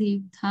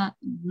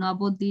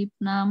নবদ্বীপ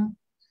নাম।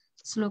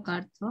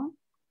 শ্লোকার্থ,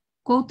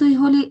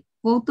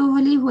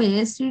 কৌতূহলী হয়ে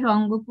শ্রী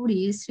রঙ্গপুরী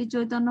শ্রী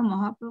চৈতন্য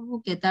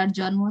মহাপ্রভুকে তার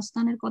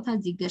জন্মস্থানের কথা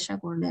জিজ্ঞাসা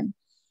করলেন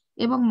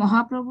এবং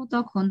মহাপ্রভু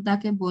তখন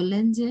তাকে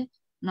বললেন যে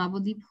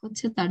নবদ্বীপ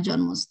হচ্ছে তার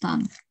জন্মস্থান।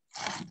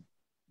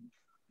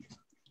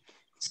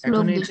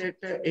 এখন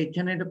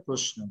এখানে একটা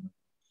প্রশ্ন,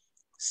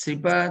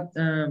 শ্রীপাদ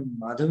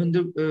মাধবেন্দ্র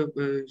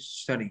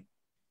সরি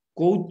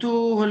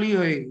কৌতূহলী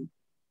হয়ে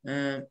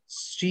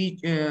শ্রী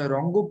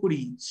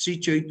রঙ্গপুরী শ্রী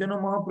চৈতন্য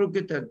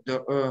মহাপ্রভুকে তার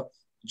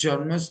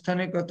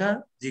জন্মস্থানের কথা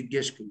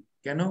জিজ্ঞেস করি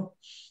কেন?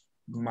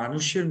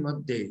 মানুষের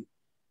মধ্যে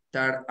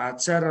তার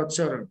আচার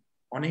আচরণ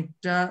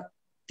অনেকটা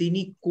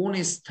তিনি কোন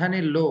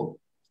স্থানের লোক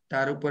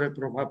তার উপরে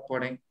প্রভাব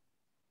পড়ে,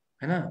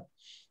 হ্যাঁ না?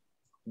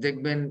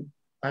 দেখবেন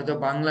হয়তো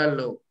বাংলার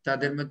লোক,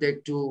 তাদের মধ্যে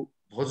একটু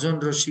ভোজন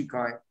রসিক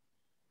হয়,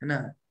 হ্যাঁ না,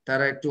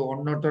 তারা একটু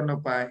অন্নটন্ন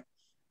পায়।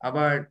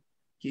 আবার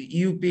কি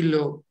ইউপির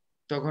লোক,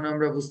 তখন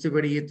আমরা বুঝতে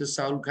পারি এ তো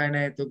চাউল খায় না,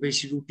 এত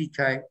বেশি রুটি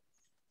খায়।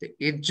 তো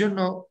এর জন্য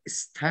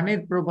স্থানের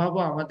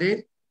প্রভাবও আমাদের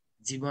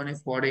জীবনে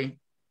পড়ে,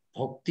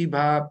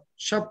 ভক্তিভাব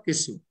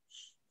সবকিছু,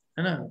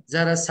 হ্যাঁ না?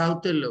 যারা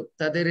সাউথের লোক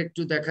তাদের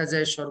একটু দেখা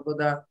যায়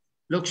সর্বদা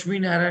লক্ষ্মী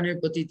নারায়ণের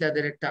প্রতি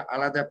তাদের একটা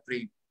আলাদা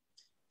প্রেম।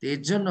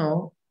 এর জন্য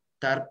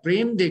তার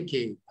প্রেম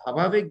দেখে,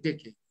 ভাবাবেগ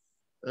দেখে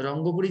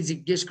রঙ্গপুরী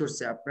জিজ্ঞেস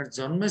করছে আপনার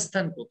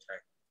জন্মস্থান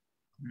কোথায়।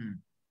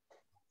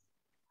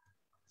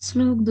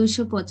 শ্লোক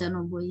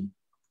 295।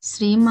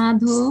 শ্রী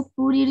মাধব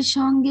পুরীর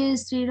সঙ্গে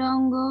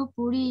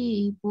শ্রীরঙ্গপুরী,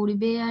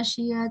 পূর্বে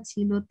আসিয়া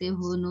ছিল তেহ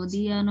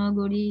নদিয়া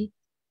নগরী।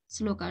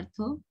 শ্লোকার্থ,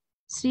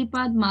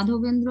 শ্রীপাদ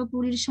মাধবেন্দ্র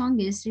পুরীর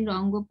সঙ্গে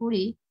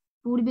শ্রীরঙ্গপুরী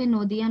পূর্বে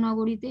নদিয়া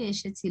নগরীতে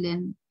এসেছিলেন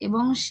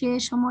এবং সে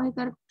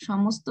সময়কার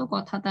সমস্ত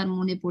কথা তার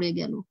মনে পড়ে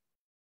গেল।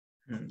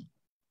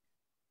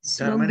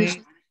 তার মানে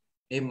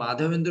এই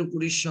মাধবেন্দ্র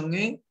পুরীর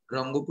সঙ্গে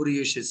রঙ্গপুরী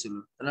এসেছিল,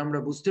 তাহলে আমরা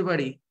বুঝতে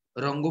পারি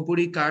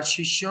রঙ্গপুরী কার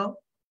শিষ্য?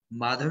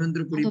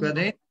 মাধবেন্দ্র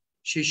পুরীপাদে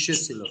শিষ্য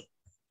ছিল।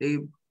 এই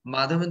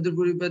মাধবেন্দ্র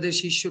পুরীপাদের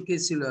শিষ্য কে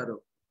ছিল? আরো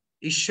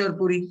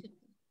ঈশ্বরপুরী।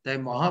 তাই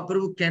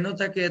মহাপ্রভু কেন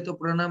তাকে এত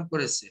প্রণাম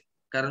করেছে?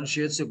 কারণ সে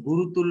হচ্ছে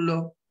গুরুতুল্য,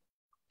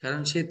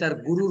 কারণ সে তার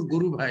গুরুর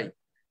গুরু ভাই,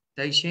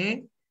 তাই সে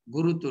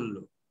গুরুতুল্য,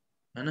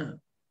 হ্যাঁ না?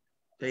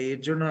 তাই এর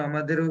জন্য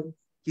আমাদেরও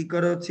কি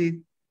করা উচিত?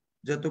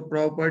 যত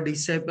প্রপার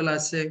ডিসাইপল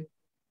আছে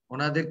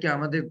ওনাদেরকে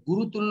আমাদের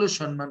গুরুতুল্য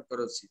সম্মান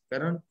করা উচিত,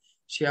 কারণ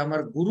সে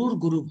আমার গুরুর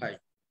গুরু ভাই।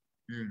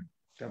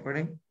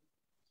 তারপরে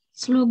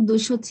শ্লোক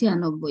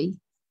 296।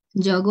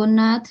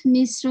 জগন্নাথ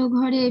মিশ্র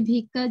ঘরে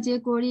ভিক্ষা যে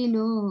করিল,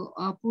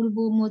 অপূর্ব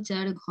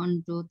মোচার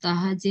ঘণ্ট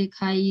তাহা যে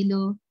খাইল।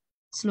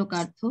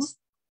 শ্লোকার্থ,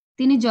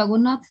 তিনি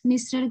জগন্নাথ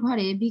মিশ্রের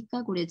ঘরে ভিক্ষা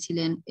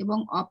করেছিলেন এবং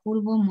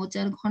অপূর্ব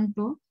মোচার ঘণ্ট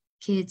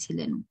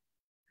খেয়েছিলেন।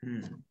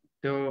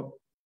 তো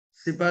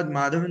শ্রীপাদ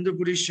মাধবেন্দ্র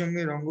পুরীর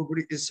সঙ্গে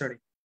রঙ্গপুরী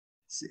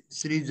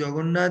শ্রী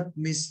জগন্নাথ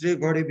মিশ্রের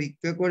ঘরে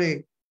ভিক্ষা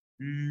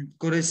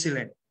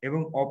করেছিলেন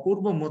এবং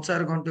অপূর্ব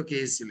মোচার ঘণ্ট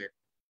খেয়েছিলেন।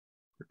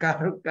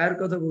 কার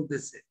কথা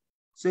বলতেছে?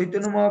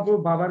 চৈতন্য মহাপ্রভু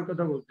বাবার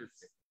কথা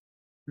বলতেছে।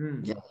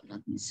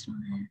 জগন্নাথ মিশ্র।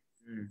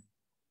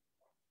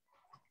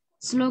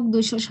 শ্লোক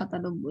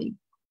 297।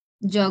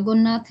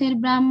 জগন্নাথের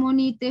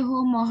ব্রাহ্মণী তেহ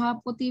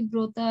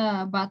মহাপতিব্রতা,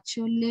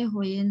 বাৎসল্যে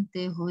হইয়েন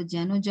তেহ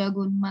যেন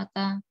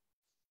জগন্মাতা।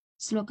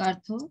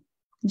 শ্লোকার্থ,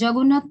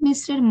 জগন্নাথ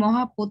মিশ্রের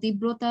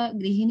মহাপতিব্রতা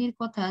গৃহিণীর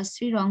কথা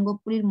শ্রী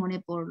রঙ্গপুরীর মনে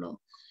পড়ল।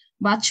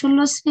 বাৎসল্য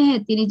স্নেহে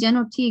তিনি যেন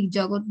ঠিক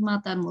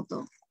জগন্মাতার মতো।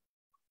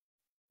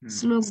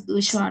 শ্লোক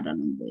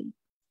 298।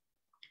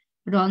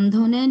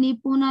 রন্ধনে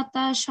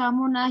নিপুণতা সম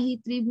নাহি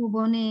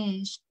ত্রিভুবনে,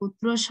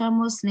 পুত্র সম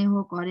স্নেহ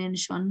করেন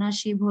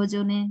সন্ন্যাসী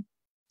ভোজনে।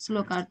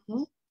 শ্লোকার্থ,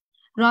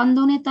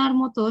 রন্ধনে তার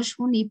মতো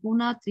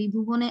সুনিপুণা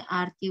ত্রিভুবনে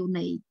আর কেউ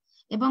নেই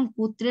এবং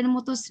পুত্রের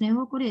মতো স্নেহ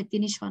করে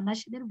তিনি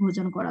সন্ন্যাসীদের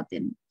ভোজন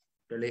করাতেন।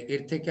 তাহলে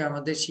এর থেকে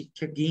আমাদের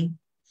শিক্ষা কি?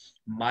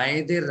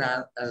 মায়েদের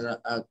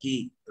কি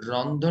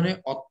রন্ধনে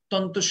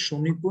অত্যন্ত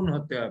সুনিপুণ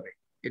হতে হবে,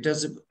 এটা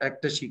হচ্ছে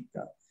একটা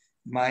শিক্ষা।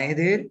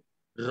 মায়েদের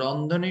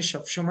রন্ধনে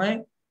সবসময়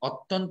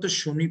অত্যন্ত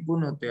সুনিপুণ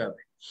হতে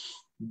হবে।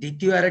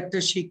 দ্বিতীয় আরেকটা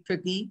শিক্ষা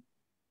কি,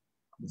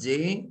 যে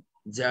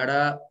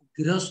যারা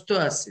গৃহস্থ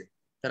আছে,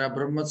 তারা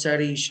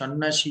ব্রহ্মচারী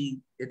সন্ন্যাসী,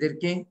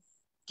 এদেরকে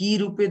কি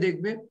রূপে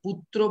দেখবে?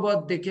 পুত্রবৎ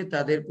দেখে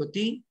তাদের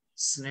প্রতি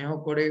স্নেহ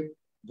করে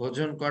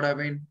ভোজন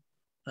করাবেন।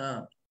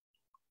 হ্যাঁ,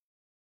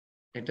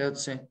 এটা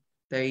হচ্ছে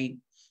তাই।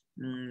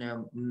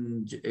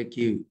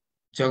 কি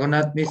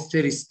জগন্নাথ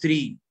মিশ্রের স্ত্রী,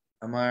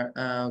 আমার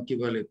কি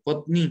বলে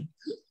পত্নী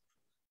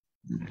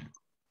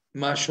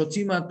মা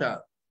সচী মাতা,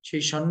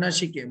 সেই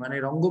সন্ন্যাসীকে মানে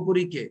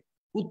রঙ্গপুরীকে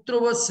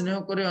পুত্রবৎ স্নেহ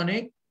করে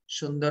অনেক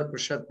সুন্দর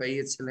প্রসাদ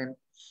পাইয়েছিলেন।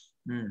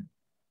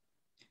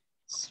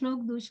 শ্লোক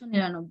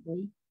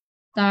 299।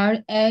 তার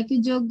এক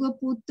যোগ্য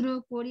পুত্র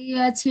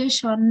করিয়াছে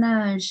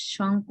সন্ন্যাস,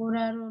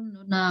 শঙ্করারণ্য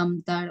নাম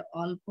তার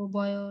অল্প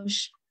বয়স।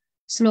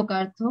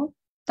 শ্লোকার্থ,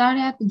 তার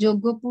এক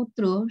যোগ্য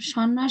পুত্র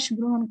সন্ন্যাস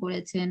গ্রহণ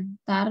করেছেন,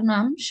 তার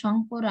নাম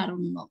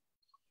শঙ্করারণ্য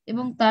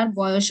এবং তার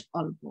বয়স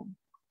অল্প।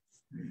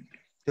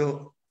 তো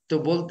তো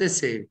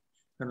বলতেছে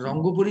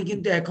রঙ্গপুরী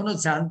কিন্তু এখনো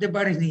জানতে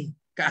পারেনি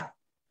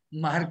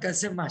মার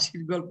কাছে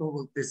মাসির গল্প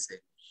বলতেছে।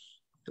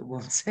 তো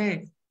বলছে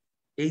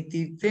এই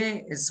তীর্থে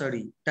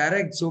সরি তার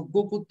এক যোগ্য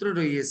পুত্র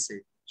রয়েছে,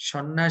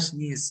 সন্ন্যাস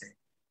নিয়েছে,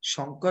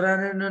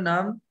 শঙ্করারণ্য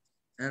নাম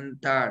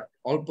তার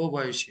অল্প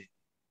বয়সে।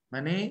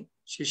 মানে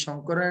সে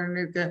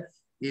শঙ্করারণ্যের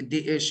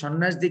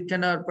সন্ন্যাস দীক্ষা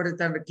নেওয়ার পরে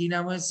তার কি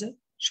নাম হয়েছে?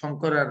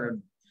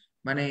 শঙ্করারণ্য।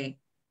 মানে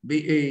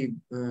এই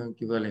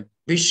কি বলে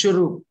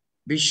বিশ্বরূপ,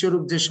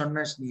 বিশ্বরূপ যে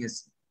সন্ন্যাস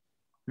নিয়েছে।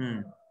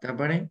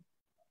 তারপরে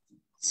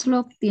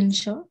শ্লোক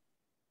 300।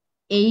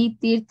 এই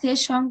তীর্থে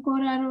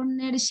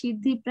শঙ্করারণ্যের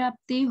সিদ্ধি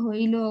প্রাপ্তি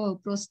হইল,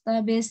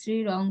 প্রস্তাবে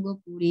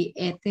শ্রীরঙ্গপুরী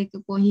এতে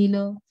কহিল।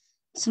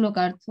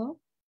 শ্লোকার্থ,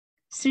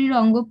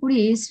 শ্রীরঙ্গপুরী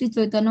শ্রী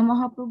চৈতন্য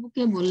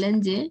মহাপ্রভুকে বললেন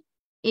যে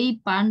এই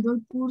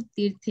পাণ্ডুরপুর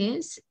তীর্থে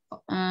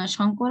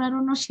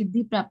শঙ্করারণ্য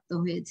সিদ্ধি প্রাপ্ত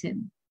হয়েছেন।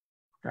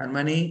 তার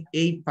মানে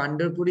এই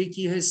পাণ্ডুরপুরী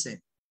কি হয়েছে?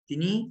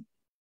 তিনি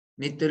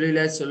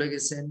নিত্যলীলায় চলে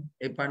গেছেন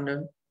এই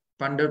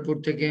পাণ্ডুরপুর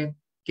থেকে।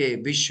 কে?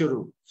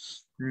 বিশ্বরূপ।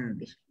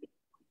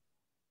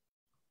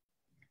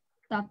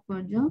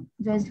 তাৎপর্য,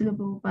 জয় শ্রীল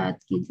প্রভুপাদ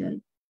কি জয়।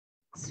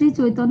 শ্রী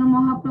চৈতন্য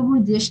মহাপ্রভুর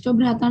জ্যেষ্ঠ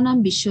ভ্রাতার নাম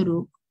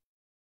বিশ্বরূপ।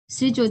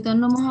 শ্রী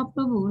চৈতন্য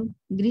মহাপ্রভুর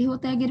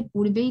গৃহত্যাগের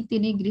পূর্বেই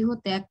তিনি গৃহ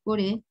ত্যাগ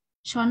করে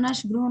সন্ন্যাস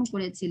গ্রহণ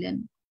করেছিলেন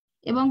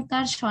এবং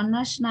তার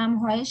সন্ন্যাস নাম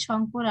হয়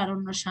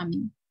শঙ্করারণ্য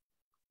স্বামী।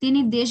 তিনি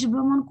দেশ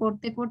ভ্রমণ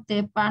করতে করতে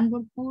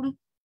পাণ্ডুরপুর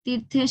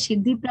তীর্থে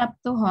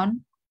সিদ্ধিপ্রাপ্ত হন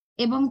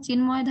এবং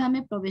চিন্ময়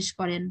ধামে প্রবেশ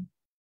করেন।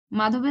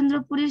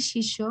 মাধবেন্দ্রপুরীর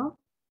শিষ্য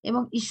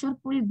এবং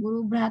ঈশ্বরপুরীর গুরু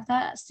ভ্রাতা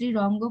শ্রী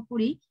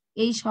রঙ্গপুরী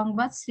এই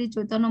সংবাদ শ্রী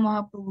চৈতন্য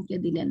মহাপ্রভুকে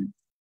দিলেন।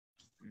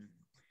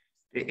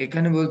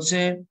 এখানে বলছে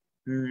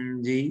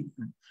যে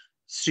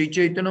শ্রী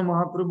চৈতন্য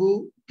মহাপ্রভু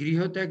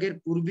গৃহত্যাগের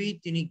পূর্বেই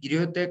তিনি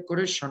গৃহত্যাগ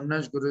করে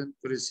সন্ন্যাস গ্রহণ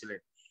করেছিলেন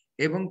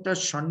এবং তার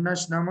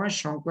সন্ন্যাস নাম হয়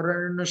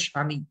শঙ্করারণ্য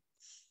স্বামী।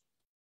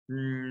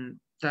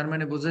 তার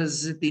মানে বোঝা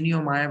যাচ্ছে তিনিও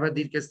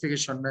মায়াবাদীর কাছ থেকে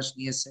সন্ন্যাস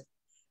নিয়েছেন।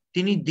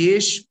 তিনি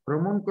দেশ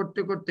ভ্রমণ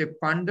করতে করতে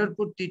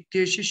পাণ্ডুরপুর তীর্থে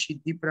এসে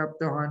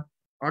সিদ্ধিপ্রাপ্ত হন,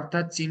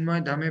 অর্থাৎ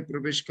চিন্ময় ধামে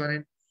প্রবেশ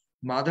করেন।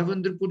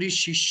 মাধবেন্দ্রপুরীর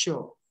শিষ্য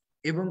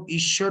এবং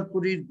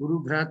ঈশ্বরপুরীর গুরু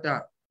ভ্রাতা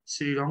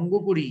শ্রী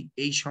রঙ্গপুরী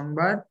এই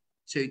সংবাদ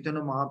চৈতন্য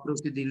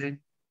মহাপ্রভুকে দিলেন।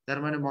 তার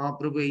মানে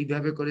মহাপ্রভু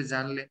এইভাবে করে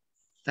জানলেন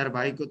তার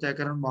ভাই কোথায়।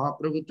 কারণ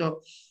মহাপ্রভু তো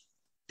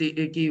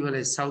কি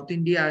বলে সাউথ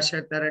ইন্ডিয়া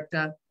আসার তার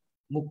একটা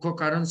মুখ্য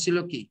কারণ ছিল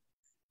কি?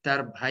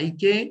 তার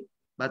ভাইকে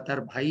বা তার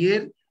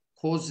ভাইয়ের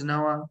খোঁজ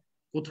নেওয়া,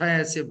 কোথায়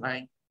আছে ভাই।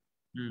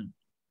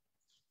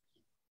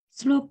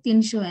 শ্লোক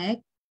 301।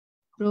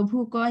 প্রভু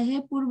কহে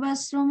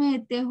পূর্বাশ্রমে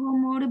তেহ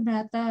মোর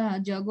ভ্রাতা,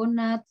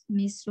 জগন্নাথ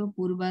মিশ্র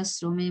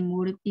পূর্বাশ্রমে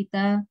মোর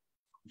পিতা।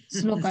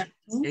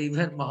 শ্লোকার্থ,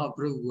 এইবার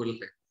মহাপ্রভু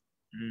বললেন।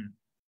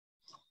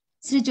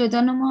 শ্রী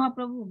চৈতন্য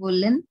মহাপ্রভু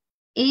বললেন,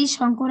 এই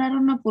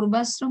শঙ্করারণ্য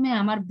পূর্বাশ্রমে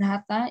আমার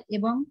ভ্রাতা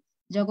এবং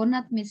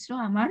জগন্নাথ মিশ্র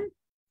আমার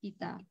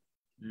পিতা।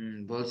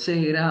 বলছে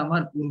এরা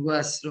আমার পূর্ব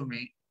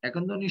আশ্রমে,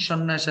 এখন তো উনি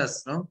সন্ন্যাস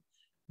আশ্রম,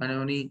 মানে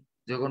উনি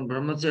যখন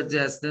ব্রহ্মচর্য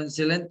আশ্রম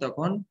ছিলেন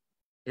তখন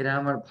এরা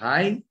আমার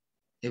ভাই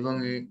এবং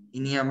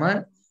ইনি আমার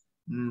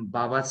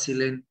বাবা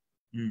ছিলেন।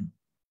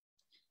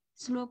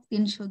 শ্লোক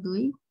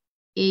 302।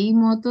 এই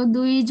মতো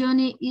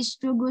দুইজনে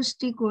ইষ্ট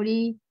গোষ্ঠী করি,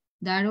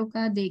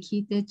 দ্বারকা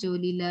দেখিতে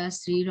চলিলা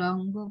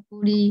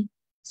শ্রীরঙ্গপুরী।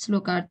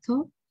 শ্লোকার্থ,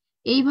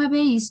 এইভাবে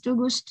ইষ্ট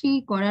গোষ্ঠী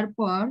করার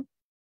পর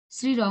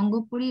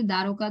শ্রীরঙ্গপুরী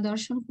দ্বারকা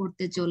দর্শন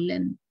করতে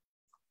চললেন।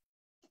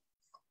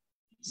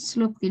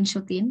 শ্লোক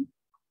 303।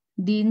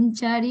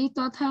 দিনচারী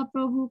তথা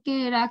প্রভুকে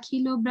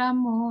রাখিল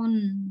ব্রাহ্মণ,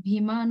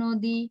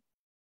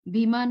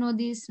 ভীমা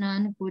নদী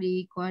স্নান করি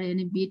করেন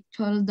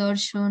বিঠ্ঠল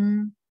দর্শন।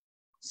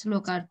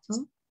 শ্লোকার্থ,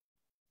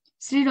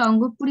 শ্রী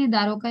রঙ্গপুরী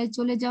দ্বারকায়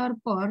চলে যাওয়ার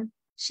পর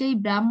সেই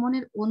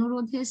ব্রাহ্মণের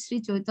অনুরোধে শ্রী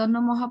চৈতন্য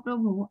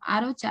মহাপ্রভু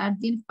আরো 4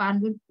 দিন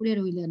পাণ্ডুরপুরে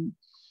রইলেন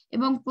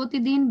এবং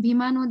প্রতিদিন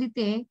ভীমা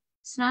নদীতে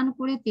স্নান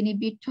করে তিনি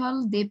বিঠ্ঠল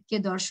দেবকে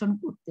দর্শন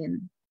করতেন।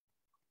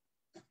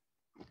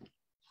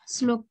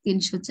 শ্লোক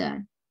 304।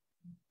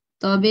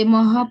 তবে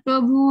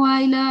মহাপ্রভু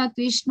আইলা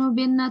কৃষ্ণ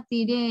বেন্না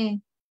তীরে,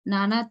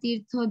 নানা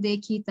তীর্থ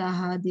দেখি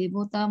তাহা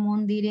দেবতা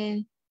মন্দিরে।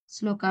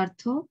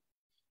 শ্লোকার্থ,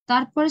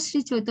 তারপর শ্রী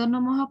চৈতন্য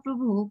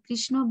মহাপ্রভু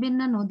কৃষ্ণ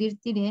বেন্না নদীর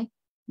তীরে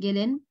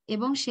গেলেন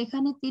এবং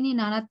সেখানে তিনি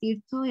নানা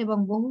তীর্থ এবং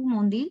বহু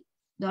মন্দির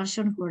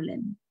দর্শন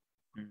করলেন।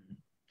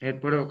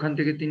 এরপরে ওখান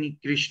থেকে তিনি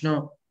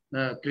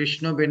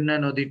কৃষ্ণ বেন্না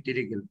নদীর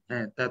তীরে গেলেন।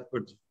 হ্যাঁ,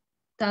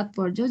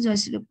 তাৎপর্য জয়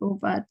শ্রী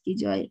প্রভুপাদ কি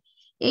জয়।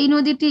 এই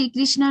নদীটি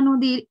কৃষ্ণা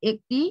নদীর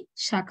একটি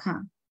শাখা।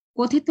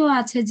 কথিত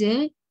আছে যে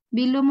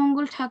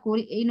বিল্বমঙ্গল ঠাকুর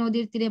এই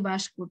নদীর তীরে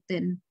বাস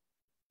করতেন।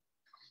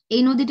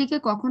 এই নদীটিকে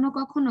কখনো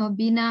কখনো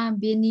বিনা,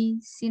 বেনি,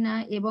 সিনা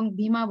এবং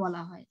ভীমা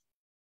বলা হয়।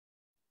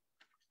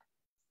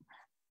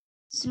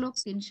 শ্লোক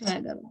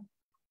 311।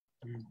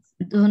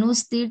 ধনুষ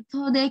তীর্থ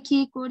দেখি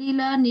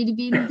করিলা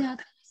নির্বিন্ধ্যা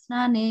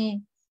স্নানে,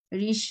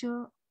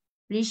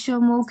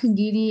 ঋষ্যমুখ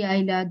গিরি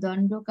আইলা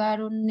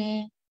দণ্ডকারণ্যে।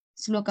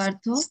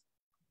 শ্লোকার্থ: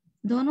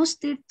 ধনুষ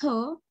তীর্থ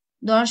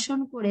দর্শন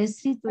করে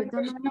শ্রী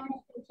চৈতন্য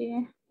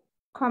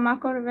ক্ষমা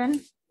করবেন,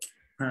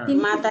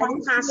 মাথায়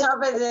হাঁস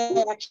হবে যে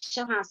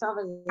 100 হাঁস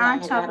হবে যে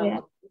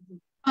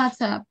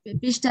আচ্ছা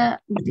পৃষ্ঠা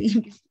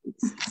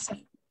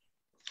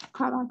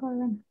ক্ষমা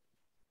করবেন।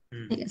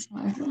 ঠিক আছে,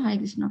 হরে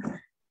কৃষ্ণ।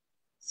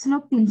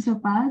 শ্লোক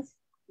 305।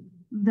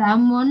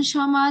 ব্রাহ্মণ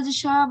সমাজ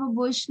সব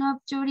বৈষ্ণব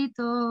চরিত,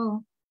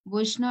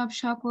 বৈষ্ণব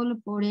সকল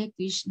পড়ে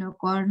কৃষ্ণ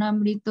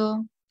কর্ণামৃত।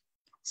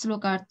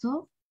 শ্লোকার্থ: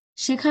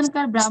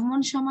 সেখানকার ব্রাহ্মণ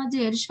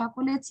সমাজের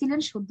সকলে ছিলেন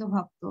শুদ্ধ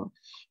ভক্ত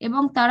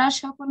এবং তারা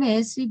সকলে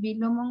শ্রী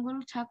বিল্বমঙ্গল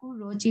ঠাকুর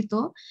রচিত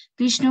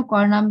কৃষ্ণ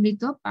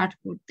কর্ণামৃত পাঠ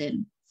করতেন।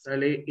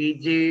 তাহলে এই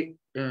যে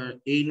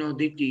এই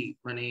নদীটি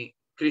মানে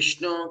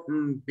কৃষ্ণ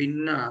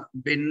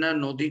বেন্না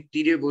নদীর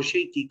তীরে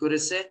বসেই কি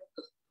করেছে,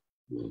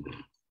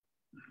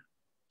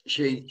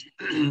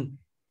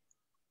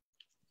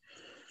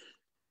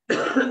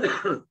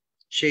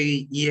 সেই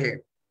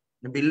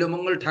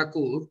বিল্বমঙ্গল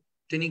ঠাকুর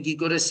তিনি কি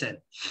করেছেন,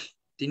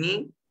 তিনি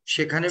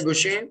সেখানে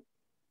বসে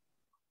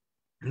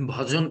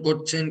ভজন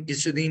করছেন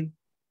কিছুদিন।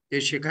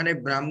 সেখানে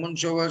ব্রাহ্মণ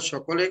সভা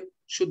সকলে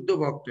শুদ্ধ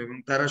ভক্ত এবং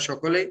তারা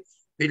সকলে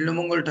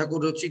বিল্বমঙ্গল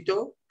ঠাকুর রচিত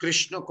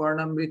কৃষ্ণ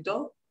কর্ণামৃত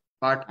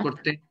পাঠ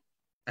করতেন।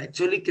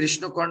 অ্যাকচুয়ালি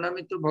কৃষ্ণ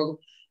কর্ণামৃত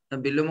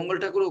বিল্বমঙ্গল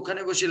ঠাকুর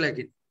ওখানে বসে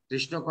লেখেন,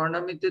 কৃষ্ণ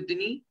কর্ণামৃত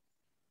তিনি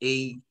এই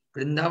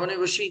বৃন্দাবনে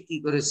বসেই কি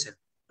করেছেন,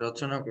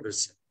 রচনা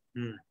করেছেন।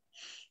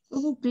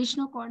 কৃষ্ণ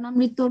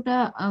কর্ণামৃতটা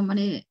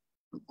মানে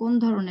কোন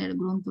ধরনের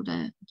গ্রন্থটা?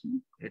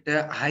 এটা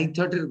হাই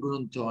থটের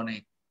গ্রন্থ।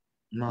 অনেক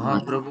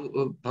মহাপ্রভু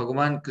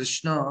ভগবান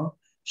কৃষ্ণ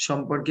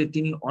সম্পর্কে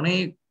তিনি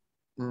অনেক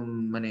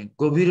মানে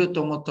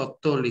গভীরতম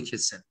তত্ত্ব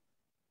লিখেছেন।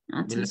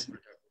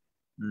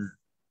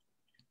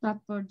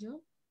 তাৎপর্য: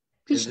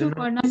 কৃষ্ণ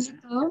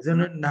কর্ণামৃত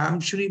নাম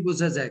শুনি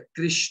বোঝা যায়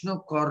কৃষ্ণ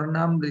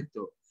কর্ণামৃত।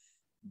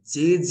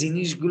 যে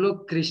জিনিসগুলো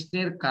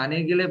কৃষ্ণের কানে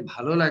গেলে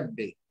ভালো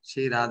লাগবে,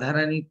 সেই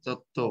রাধারানীর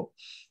তত্ত্ব,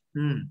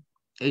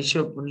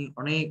 এইসব উনি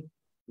অনেক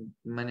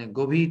মানে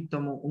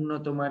গভীরতম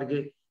উন্নত মার্গে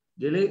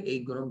গেলে এই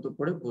গ্রন্থ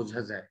পড়ে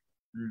বোঝা যায়।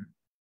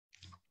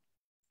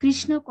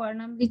 কৃষ্ণ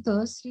কর্ণামৃত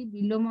শ্রী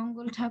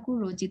বিল্বমঙ্গল ঠাকুর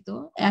রচিত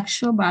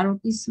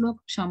 112টি শ্লোক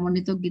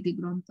সমন্বিত গীতি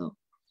গ্রন্থ।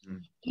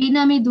 এই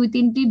নামে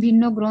 2-3টি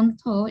ভিন্ন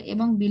গ্রন্থ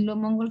এবং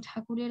বিল্বমঙ্গল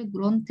ঠাকুরের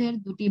গ্রন্থের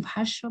 2টি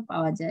ভাষ্য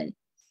পাওয়া যায়।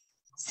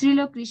 শ্রীল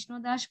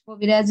কৃষ্ণদাস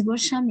কবিরাজ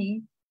গোস্বামী,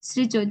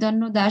 শ্রী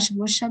চৈতন্য দাস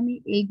গোস্বামী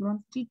এই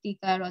গ্রন্থটি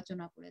টিকা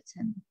রচনা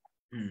করেছেন।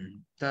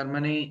 তার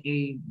মানে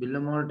এই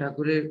বিল্বমঙ্গল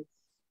ঠাকুরের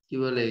কি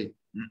বলে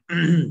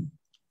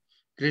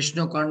কৃষ্ণ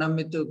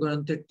কর্ণামৃত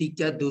গ্রন্থের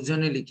টিকা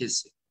দুজনে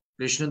লিখেছে,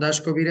 কৃষ্ণদাস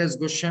কবিরাজ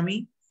গোস্বামী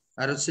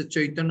আর হচ্ছে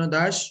চৈতন্য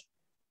দাস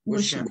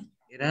গোস্বামী,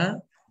 এরা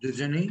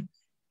দুজনেই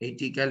এই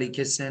টিকা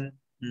লিখেছেন।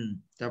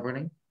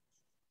 তারপরে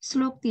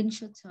শ্লোক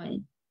 306।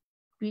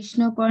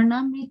 কৃষ্ণ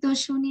কর্ণামৃত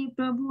শুনি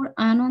প্রভুর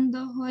আনন্দ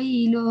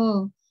হইল,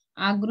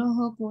 আগ্রহ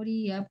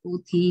করিয়া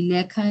পুঁথি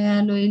লেখায়া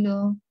লইল।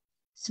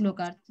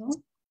 শ্লোকার্থ: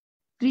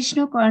 কৃষ্ণ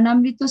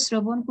কর্ণামৃত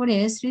শ্রবণ করে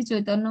শ্রী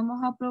চৈতন্য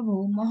মহাপ্রভু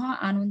মহা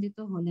আনন্দিত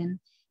হলেন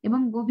এবং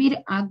গভীর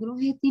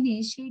আগ্রহে তিনি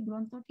সেই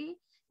গ্রন্থটি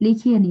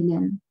লিখিয়ে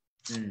নিলেন।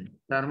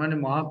 তার মানে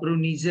মহাপ্রভু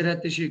নিজের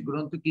হাতে সেই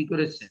গ্রন্থ কি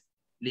করেছেন,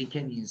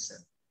 লিখে নিয়েছেন।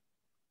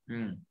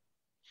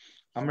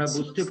 আমরা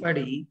বুঝতে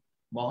পারি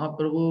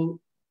মহাপ্রভু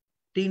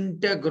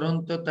 3টা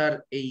গ্রন্থ তার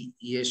এই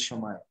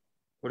সময়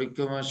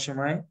পরিক্রমার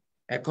সময়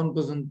এখন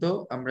পর্যন্ত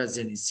আমরা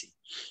জেনেছি।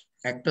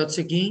 একটা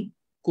হচ্ছে কি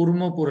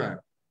কুর্ম পুরাণ,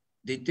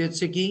 দ্বিতীয়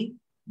হচ্ছে কি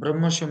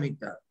ব্রহ্ম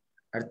সংহিতা,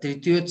 আর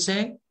তৃতীয় হচ্ছে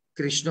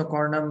কৃষ্ণ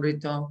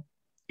কর্ণামৃত।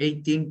 এই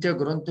 3টা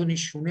গ্রন্থ উনি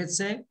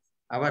শুনেছে,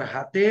 আবার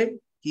হাতে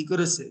কি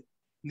করেছে,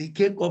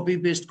 লিখে কপি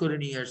পেস্ট করে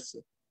নিয়ে আসছে।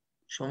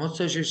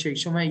 সমস্যা সেই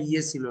সময়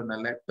ছিল না,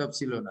 ল্যাপটপ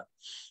ছিল না,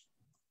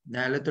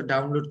 নাহলে তো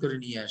ডাউনলোড করে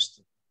নিয়ে আসতো,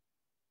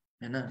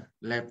 তাই না?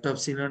 ল্যাপটপ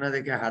ছিল না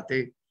দেখে হাতে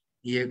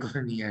করে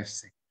নিয়ে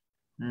আসছে।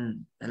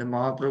 তাহলে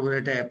মহাপ্রভুর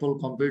এটা অ্যাপল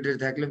কম্পিউটার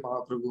থাকলে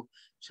মহাপ্রভু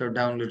সব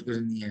ডাউনলোড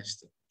করে নিয়ে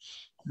আসতো।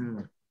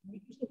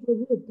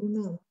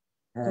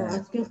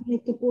 আজকে আপনি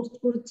একটা পোস্ট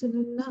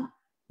করেছিলেন না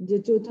যে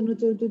চৈতন্য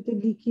চরিত্রে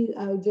লিখি,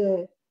 যে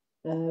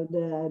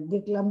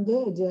দেখলাম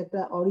যে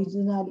একটা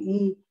অরিজিনাল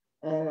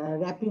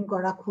র্যাপিং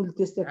করা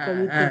খুলতেছে একটা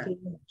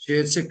সে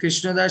হচ্ছে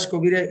কৃষ্ণদাস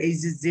কবিরা। এই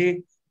যে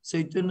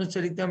চৈতন্য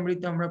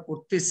চরিতামৃত আমরা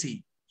পড়তেছি,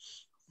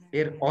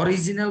 এর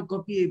অরিজিনাল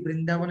কপি এই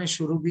বৃন্দাবনের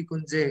সুরভি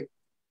কুঞ্জে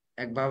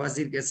এক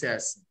বাবাজির কাছে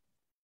আছে।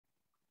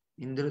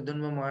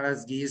 ইন্দ্রধর্ম মহারাজ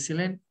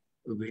গিয়েছিলেন,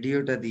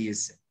 ভিডিওটা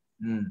দিয়েছে।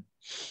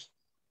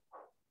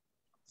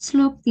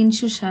 শ্লোক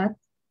 307।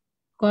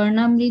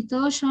 কর্ণামৃত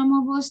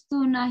সমবস্তু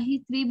নাহি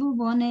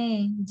ত্রিভুবনে,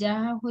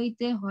 যাহা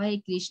হইতে হয়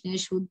কৃষ্ণের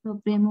শুদ্ধ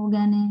প্রেম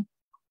জ্ঞানে।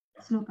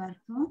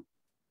 শ্লোকার্থ: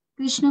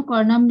 কৃষ্ণ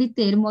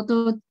কর্ণামৃতের মতো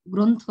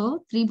গ্রন্থ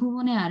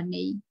ত্রিভুবনে আর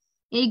নেই।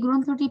 এই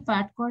গ্রন্থটি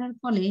পাঠ করার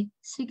ফলে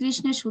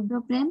শ্রীকৃষ্ণের শুদ্ধ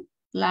প্রেম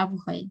লাভ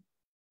হয়।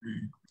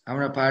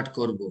 আমরা পাঠ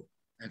করব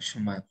এক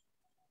সময়,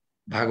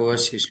 ভাগবত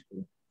শেষ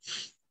করব।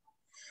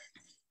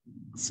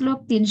 শ্লোক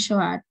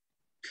 308।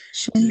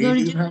 সৌন্দর্য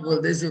লিলিমা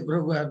বলতেছে,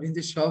 প্রভু আপনি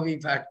তো সবই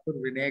পাঠ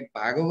করবেন, এক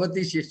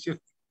ভাগবতী শেষ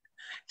করবেন।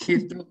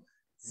 কিন্তু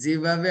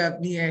যেভাবে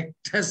আপনি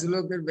একটা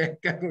শ্লোকের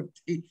ব্যাখ্যা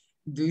করতে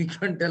 2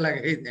 ঘন্টা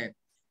লাগাই দেন,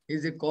 এই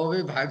যে কবে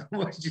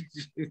ভাগবত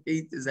শেষ হবে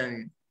এই তো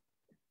জানেন।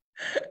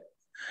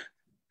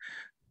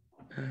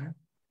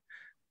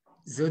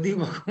 যদি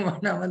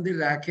ভগবান আমাদের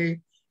রাখে,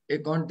 এ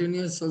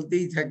কন্টিনিউয়াস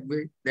চলতেই থাকবে,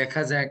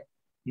 দেখা যাক।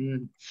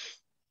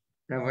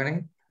 তারপরে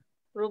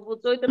প্রভু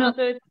চৈতন্য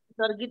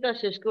চরিতার গীতা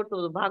শেষ করতে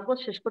হবে, ভাগবত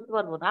শেষ করতে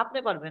পারবো না, আপনি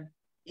পারবেন।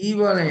 কি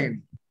বলেন?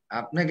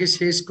 আপনাকে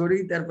শেষ করি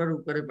তারপর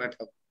উপরে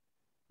পাঠাবো।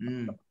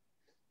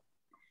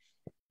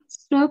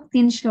 শ্লোক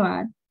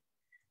 308।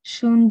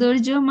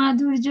 সৌন্দর্য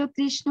মাধুর্য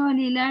কৃষ্ণ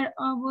লীলার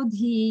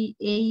অবধি,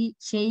 এই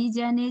সেই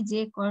জানে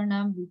যে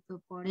কর্ণামৃত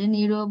পড়ে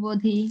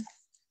নিরবধি।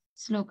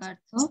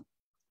 শ্লোকার্থ: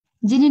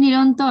 যিনি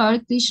নিরন্তর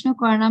কৃষ্ণ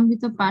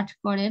কর্ণামৃত পাঠ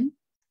করেন,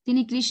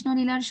 তিনি কৃষ্ণ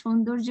লীলার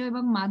সৌন্দর্য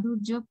এবং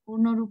মাধুর্য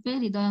পূর্ণরূপে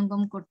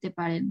হৃদয়ঙ্গম করতে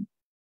পারেন।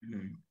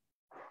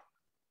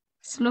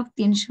 শ্লোক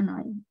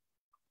 309।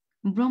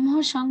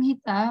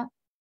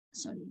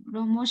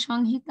 ব্রহ্ম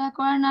সংহিতা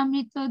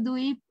কর্ণামৃত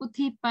 2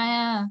 পুঁথি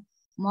পায়া,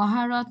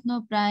 মহারত্ন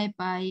প্রায়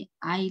পাই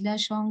আইলা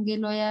সঙ্গে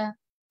লয়া।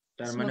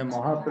 তার মানে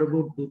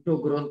মহাপ্রভুর 2টো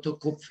গ্রন্থ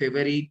খুব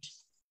ফেভারিট,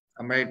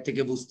 আমরা এর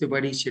থেকে বুঝতে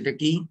পারি। সেটা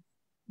কি?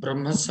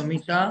 ব্রহ্ম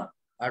সংহিতা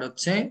আর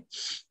হচ্ছে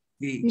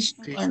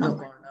কৃষ্ণ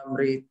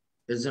কর্ণামৃত।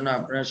 এর জন্য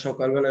আপনারা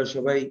সকালবেলা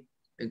সবাই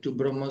একটু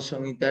ব্রহ্ম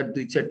সংহিতার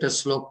 2-4টা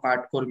শ্লোক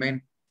পাঠ করবেন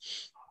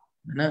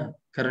না,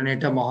 কারণ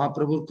এটা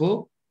মহাপ্রভুর খুব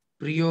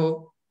প্রিয়।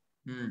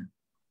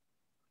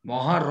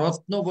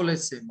 মহারত্ন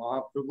বলেছে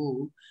মহাপ্রভু,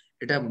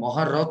 এটা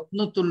মহারত্ন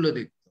তুল্য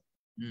দেখত।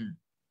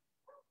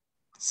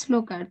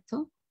 শ্লোকার্থ: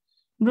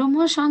 ব্রহ্ম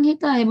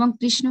সংহিতা এবং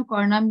কৃষ্ণ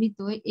কর্ণামৃত,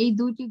 এই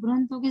 2টি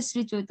গ্রন্থকে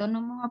শ্রী চৈতন্য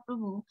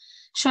মহাপ্রভু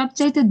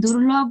সবচাইতে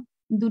দুর্লভ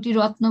 2টি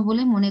রত্ন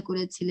বলে মনে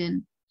করেছিলেন,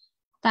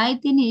 তাই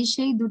তিনি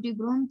সেই 2টি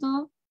গ্রন্থ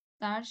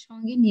তার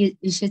সঙ্গে নিয়ে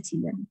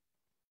এসেছিলেন।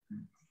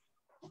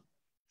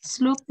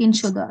 শ্লোক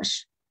 310।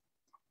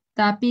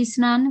 তাপি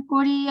স্নান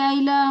করি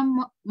আইলা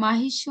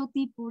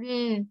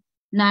মাহিষ্যতিপুরে,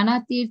 নানা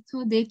তীর্থ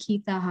দেখি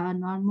তাহা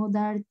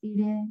নর্মদার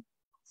তীরে।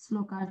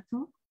 শ্লোকার্থ: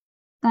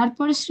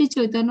 তারপরে শ্রী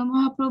চৈতন্য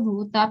মহাপ্রভু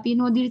তাপি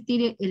নদীর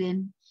তীরে এলেন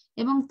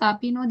এবং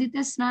তাপি নদীতে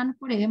স্নান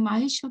করে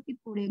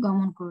মাহেশ্বতীপুরে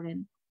গমন করেন।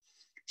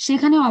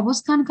 সেখানে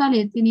অবস্থানকালে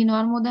তিনি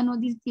নর্মদা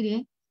নদীর তীরে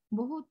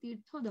বহু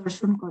তীর্থ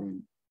দর্শন করেন।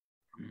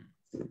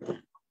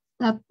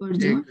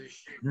 তাৎপর্য: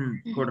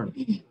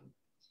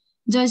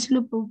 জয় শ্রীল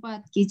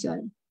প্রভুপাদ কি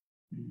জয়।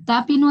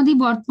 তাপি নদী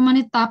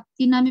বর্তমানে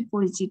তাপ্তি নামে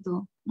পরিচিত।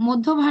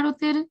 মধ্য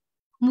ভারতের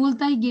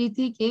মুলতাই গিরি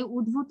থেকে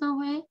উদ্ভূত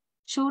হয়ে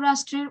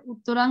সৌরাষ্ট্রের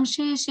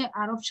উত্তরাংশে এসে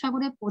আরব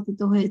সাগরে পতিত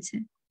হয়েছে।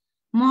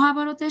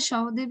 মহাভারতের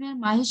সহদেবের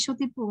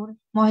মাহেশ্বতীপুর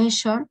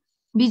মহেশ্বর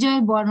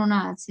বিজয়ের বর্ণনা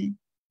আছে।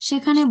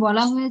 সেখানে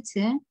বলা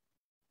হয়েছে,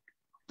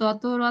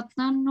 তত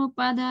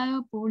রত্নান্নপাদায়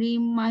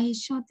পুরীম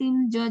মাহেশ্বতীম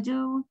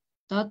যজৌ,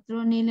 তত্র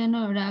নীলেন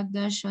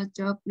রাজ্ঞাস্য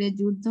চক্রে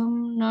যুদ্ধম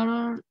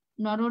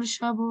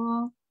নরর্ষভ।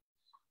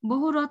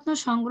 বহু রত্ন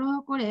সংগ্রহ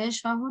করে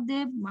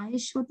সহদেব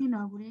মাহেশ্বতী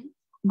নগরে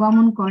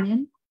গমন করেন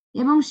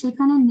এবং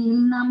সেখানে নীল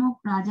নামক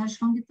রাজার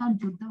সঙ্গে তার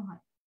যুদ্ধ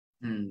হয়।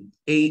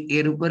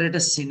 এর উপরে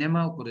একটা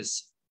সিনেমাও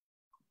করেছে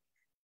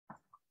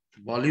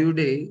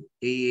বলিউডে।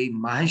 এই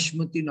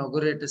মাহেশ্বতী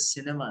নগরে একটা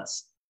সিনেমা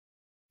আছে,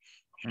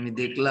 আমি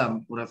দেখলাম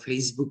ওরা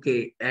ফেসবুকে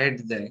অ্যাড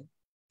দেয়,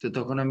 তো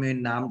তখন আমি ওই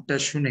নামটা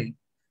শুনে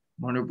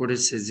মনে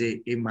পড়েছে যে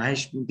এই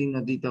মাহেশ্বতী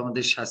নদী তো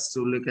আমাদের শাস্ত্রে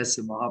উল্লেখ আছে,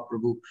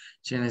 মহাপ্রভু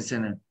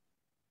চেনেছেন।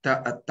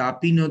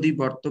 তাপি নদী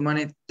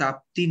বর্তমানে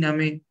তাপ্তি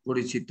নামে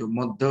পরিচিত।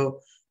 মধ্য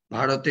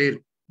ভারতের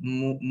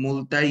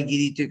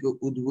মুলতাইগিরি থেকে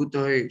উদ্ভূত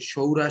হয়ে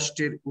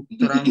সৌরাষ্ট্রের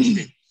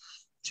উত্তরাংশে,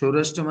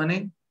 সৌরাষ্ট্র মানে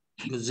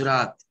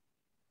গুজরাট,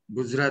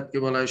 গুজরাটকে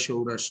বলা হয়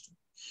সৌরাষ্ট্র,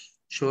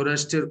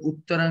 সৌরাষ্ট্রের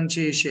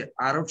উত্তরাংশে এসে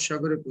আরব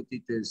সাগরে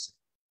পতিত হয়েছে।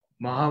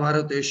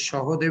 মহাভারতের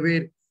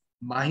সহদেবের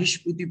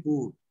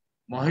মাহিষ্যতীপুর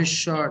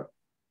মহেশ্বর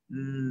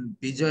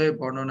বিজয়ে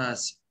বর্ণনা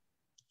আছে।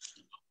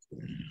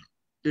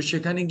 তো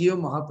সেখানে গিয়েও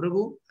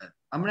মহাপ্রভু,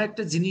 আমরা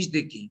একটা জিনিস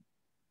দেখি,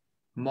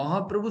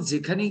 মহাপ্রভু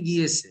যেখানে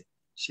গিয়েছে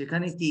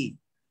সেখানে কি,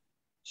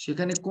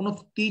 সেখানে কোন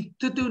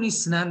তীর্থতে উনি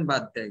স্নান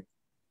বাদ দেয়।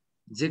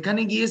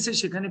 যেখানে গিয়েছে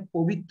সেখানে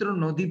পবিত্র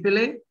নদী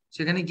পেলে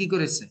সেখানে কি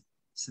করেছে?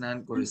 স্নান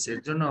করেছে।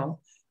 এর জন্য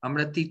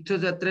আমরা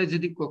তীর্থযাত্রায়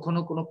যদি কখনো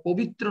কোনো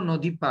পবিত্র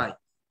নদী পাই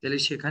তাহলে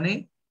সেখানে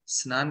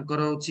স্নান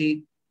করা উচিত,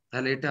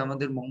 তাহলে এটা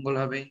আমাদের মঙ্গল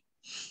হবে।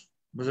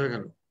 বোঝা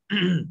গেল?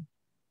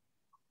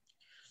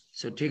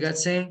 ঠিক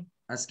আছে,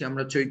 আজকে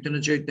আমরা চৈতন্য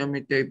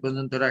চৈতন্যমৃত এই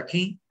পর্যন্ত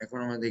রাখি। এখন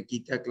আমাদের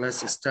গীতা ক্লাস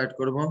স্টার্ট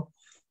করব।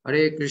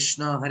 हरे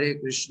कृष्णा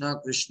कृष्णा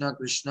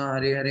कृष्णा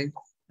हरे हरे,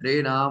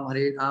 हरे राम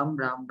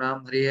राम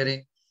राम हरे हरे।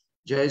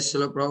 जय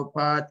श्रील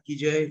प्रभुपाद की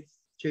जय,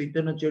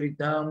 चैतन्य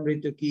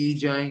चरितामृत की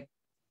जय,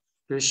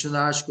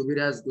 कृष्णदास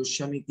कविराज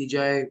गोस्वामी की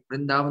जय,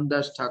 वृंदावन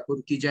दास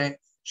ठाकुर की जय,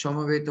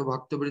 समवेत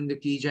भक्तवृंद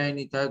की जय,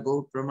 निताय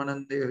गौर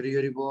प्रेमानंदे हरि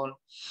हरि बोल।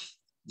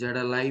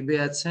 যারা লাইভে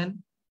আছেন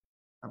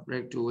আপনারা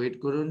একটু ওয়েট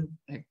করুন,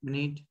 1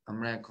 মিনিট,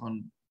 আমরা এখন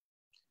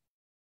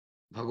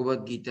ভগবত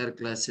গীতার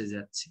ক্লাসে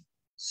যাচ্ছি।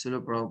 শ্রীল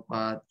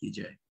প্রভুপাদ কি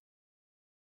জয়।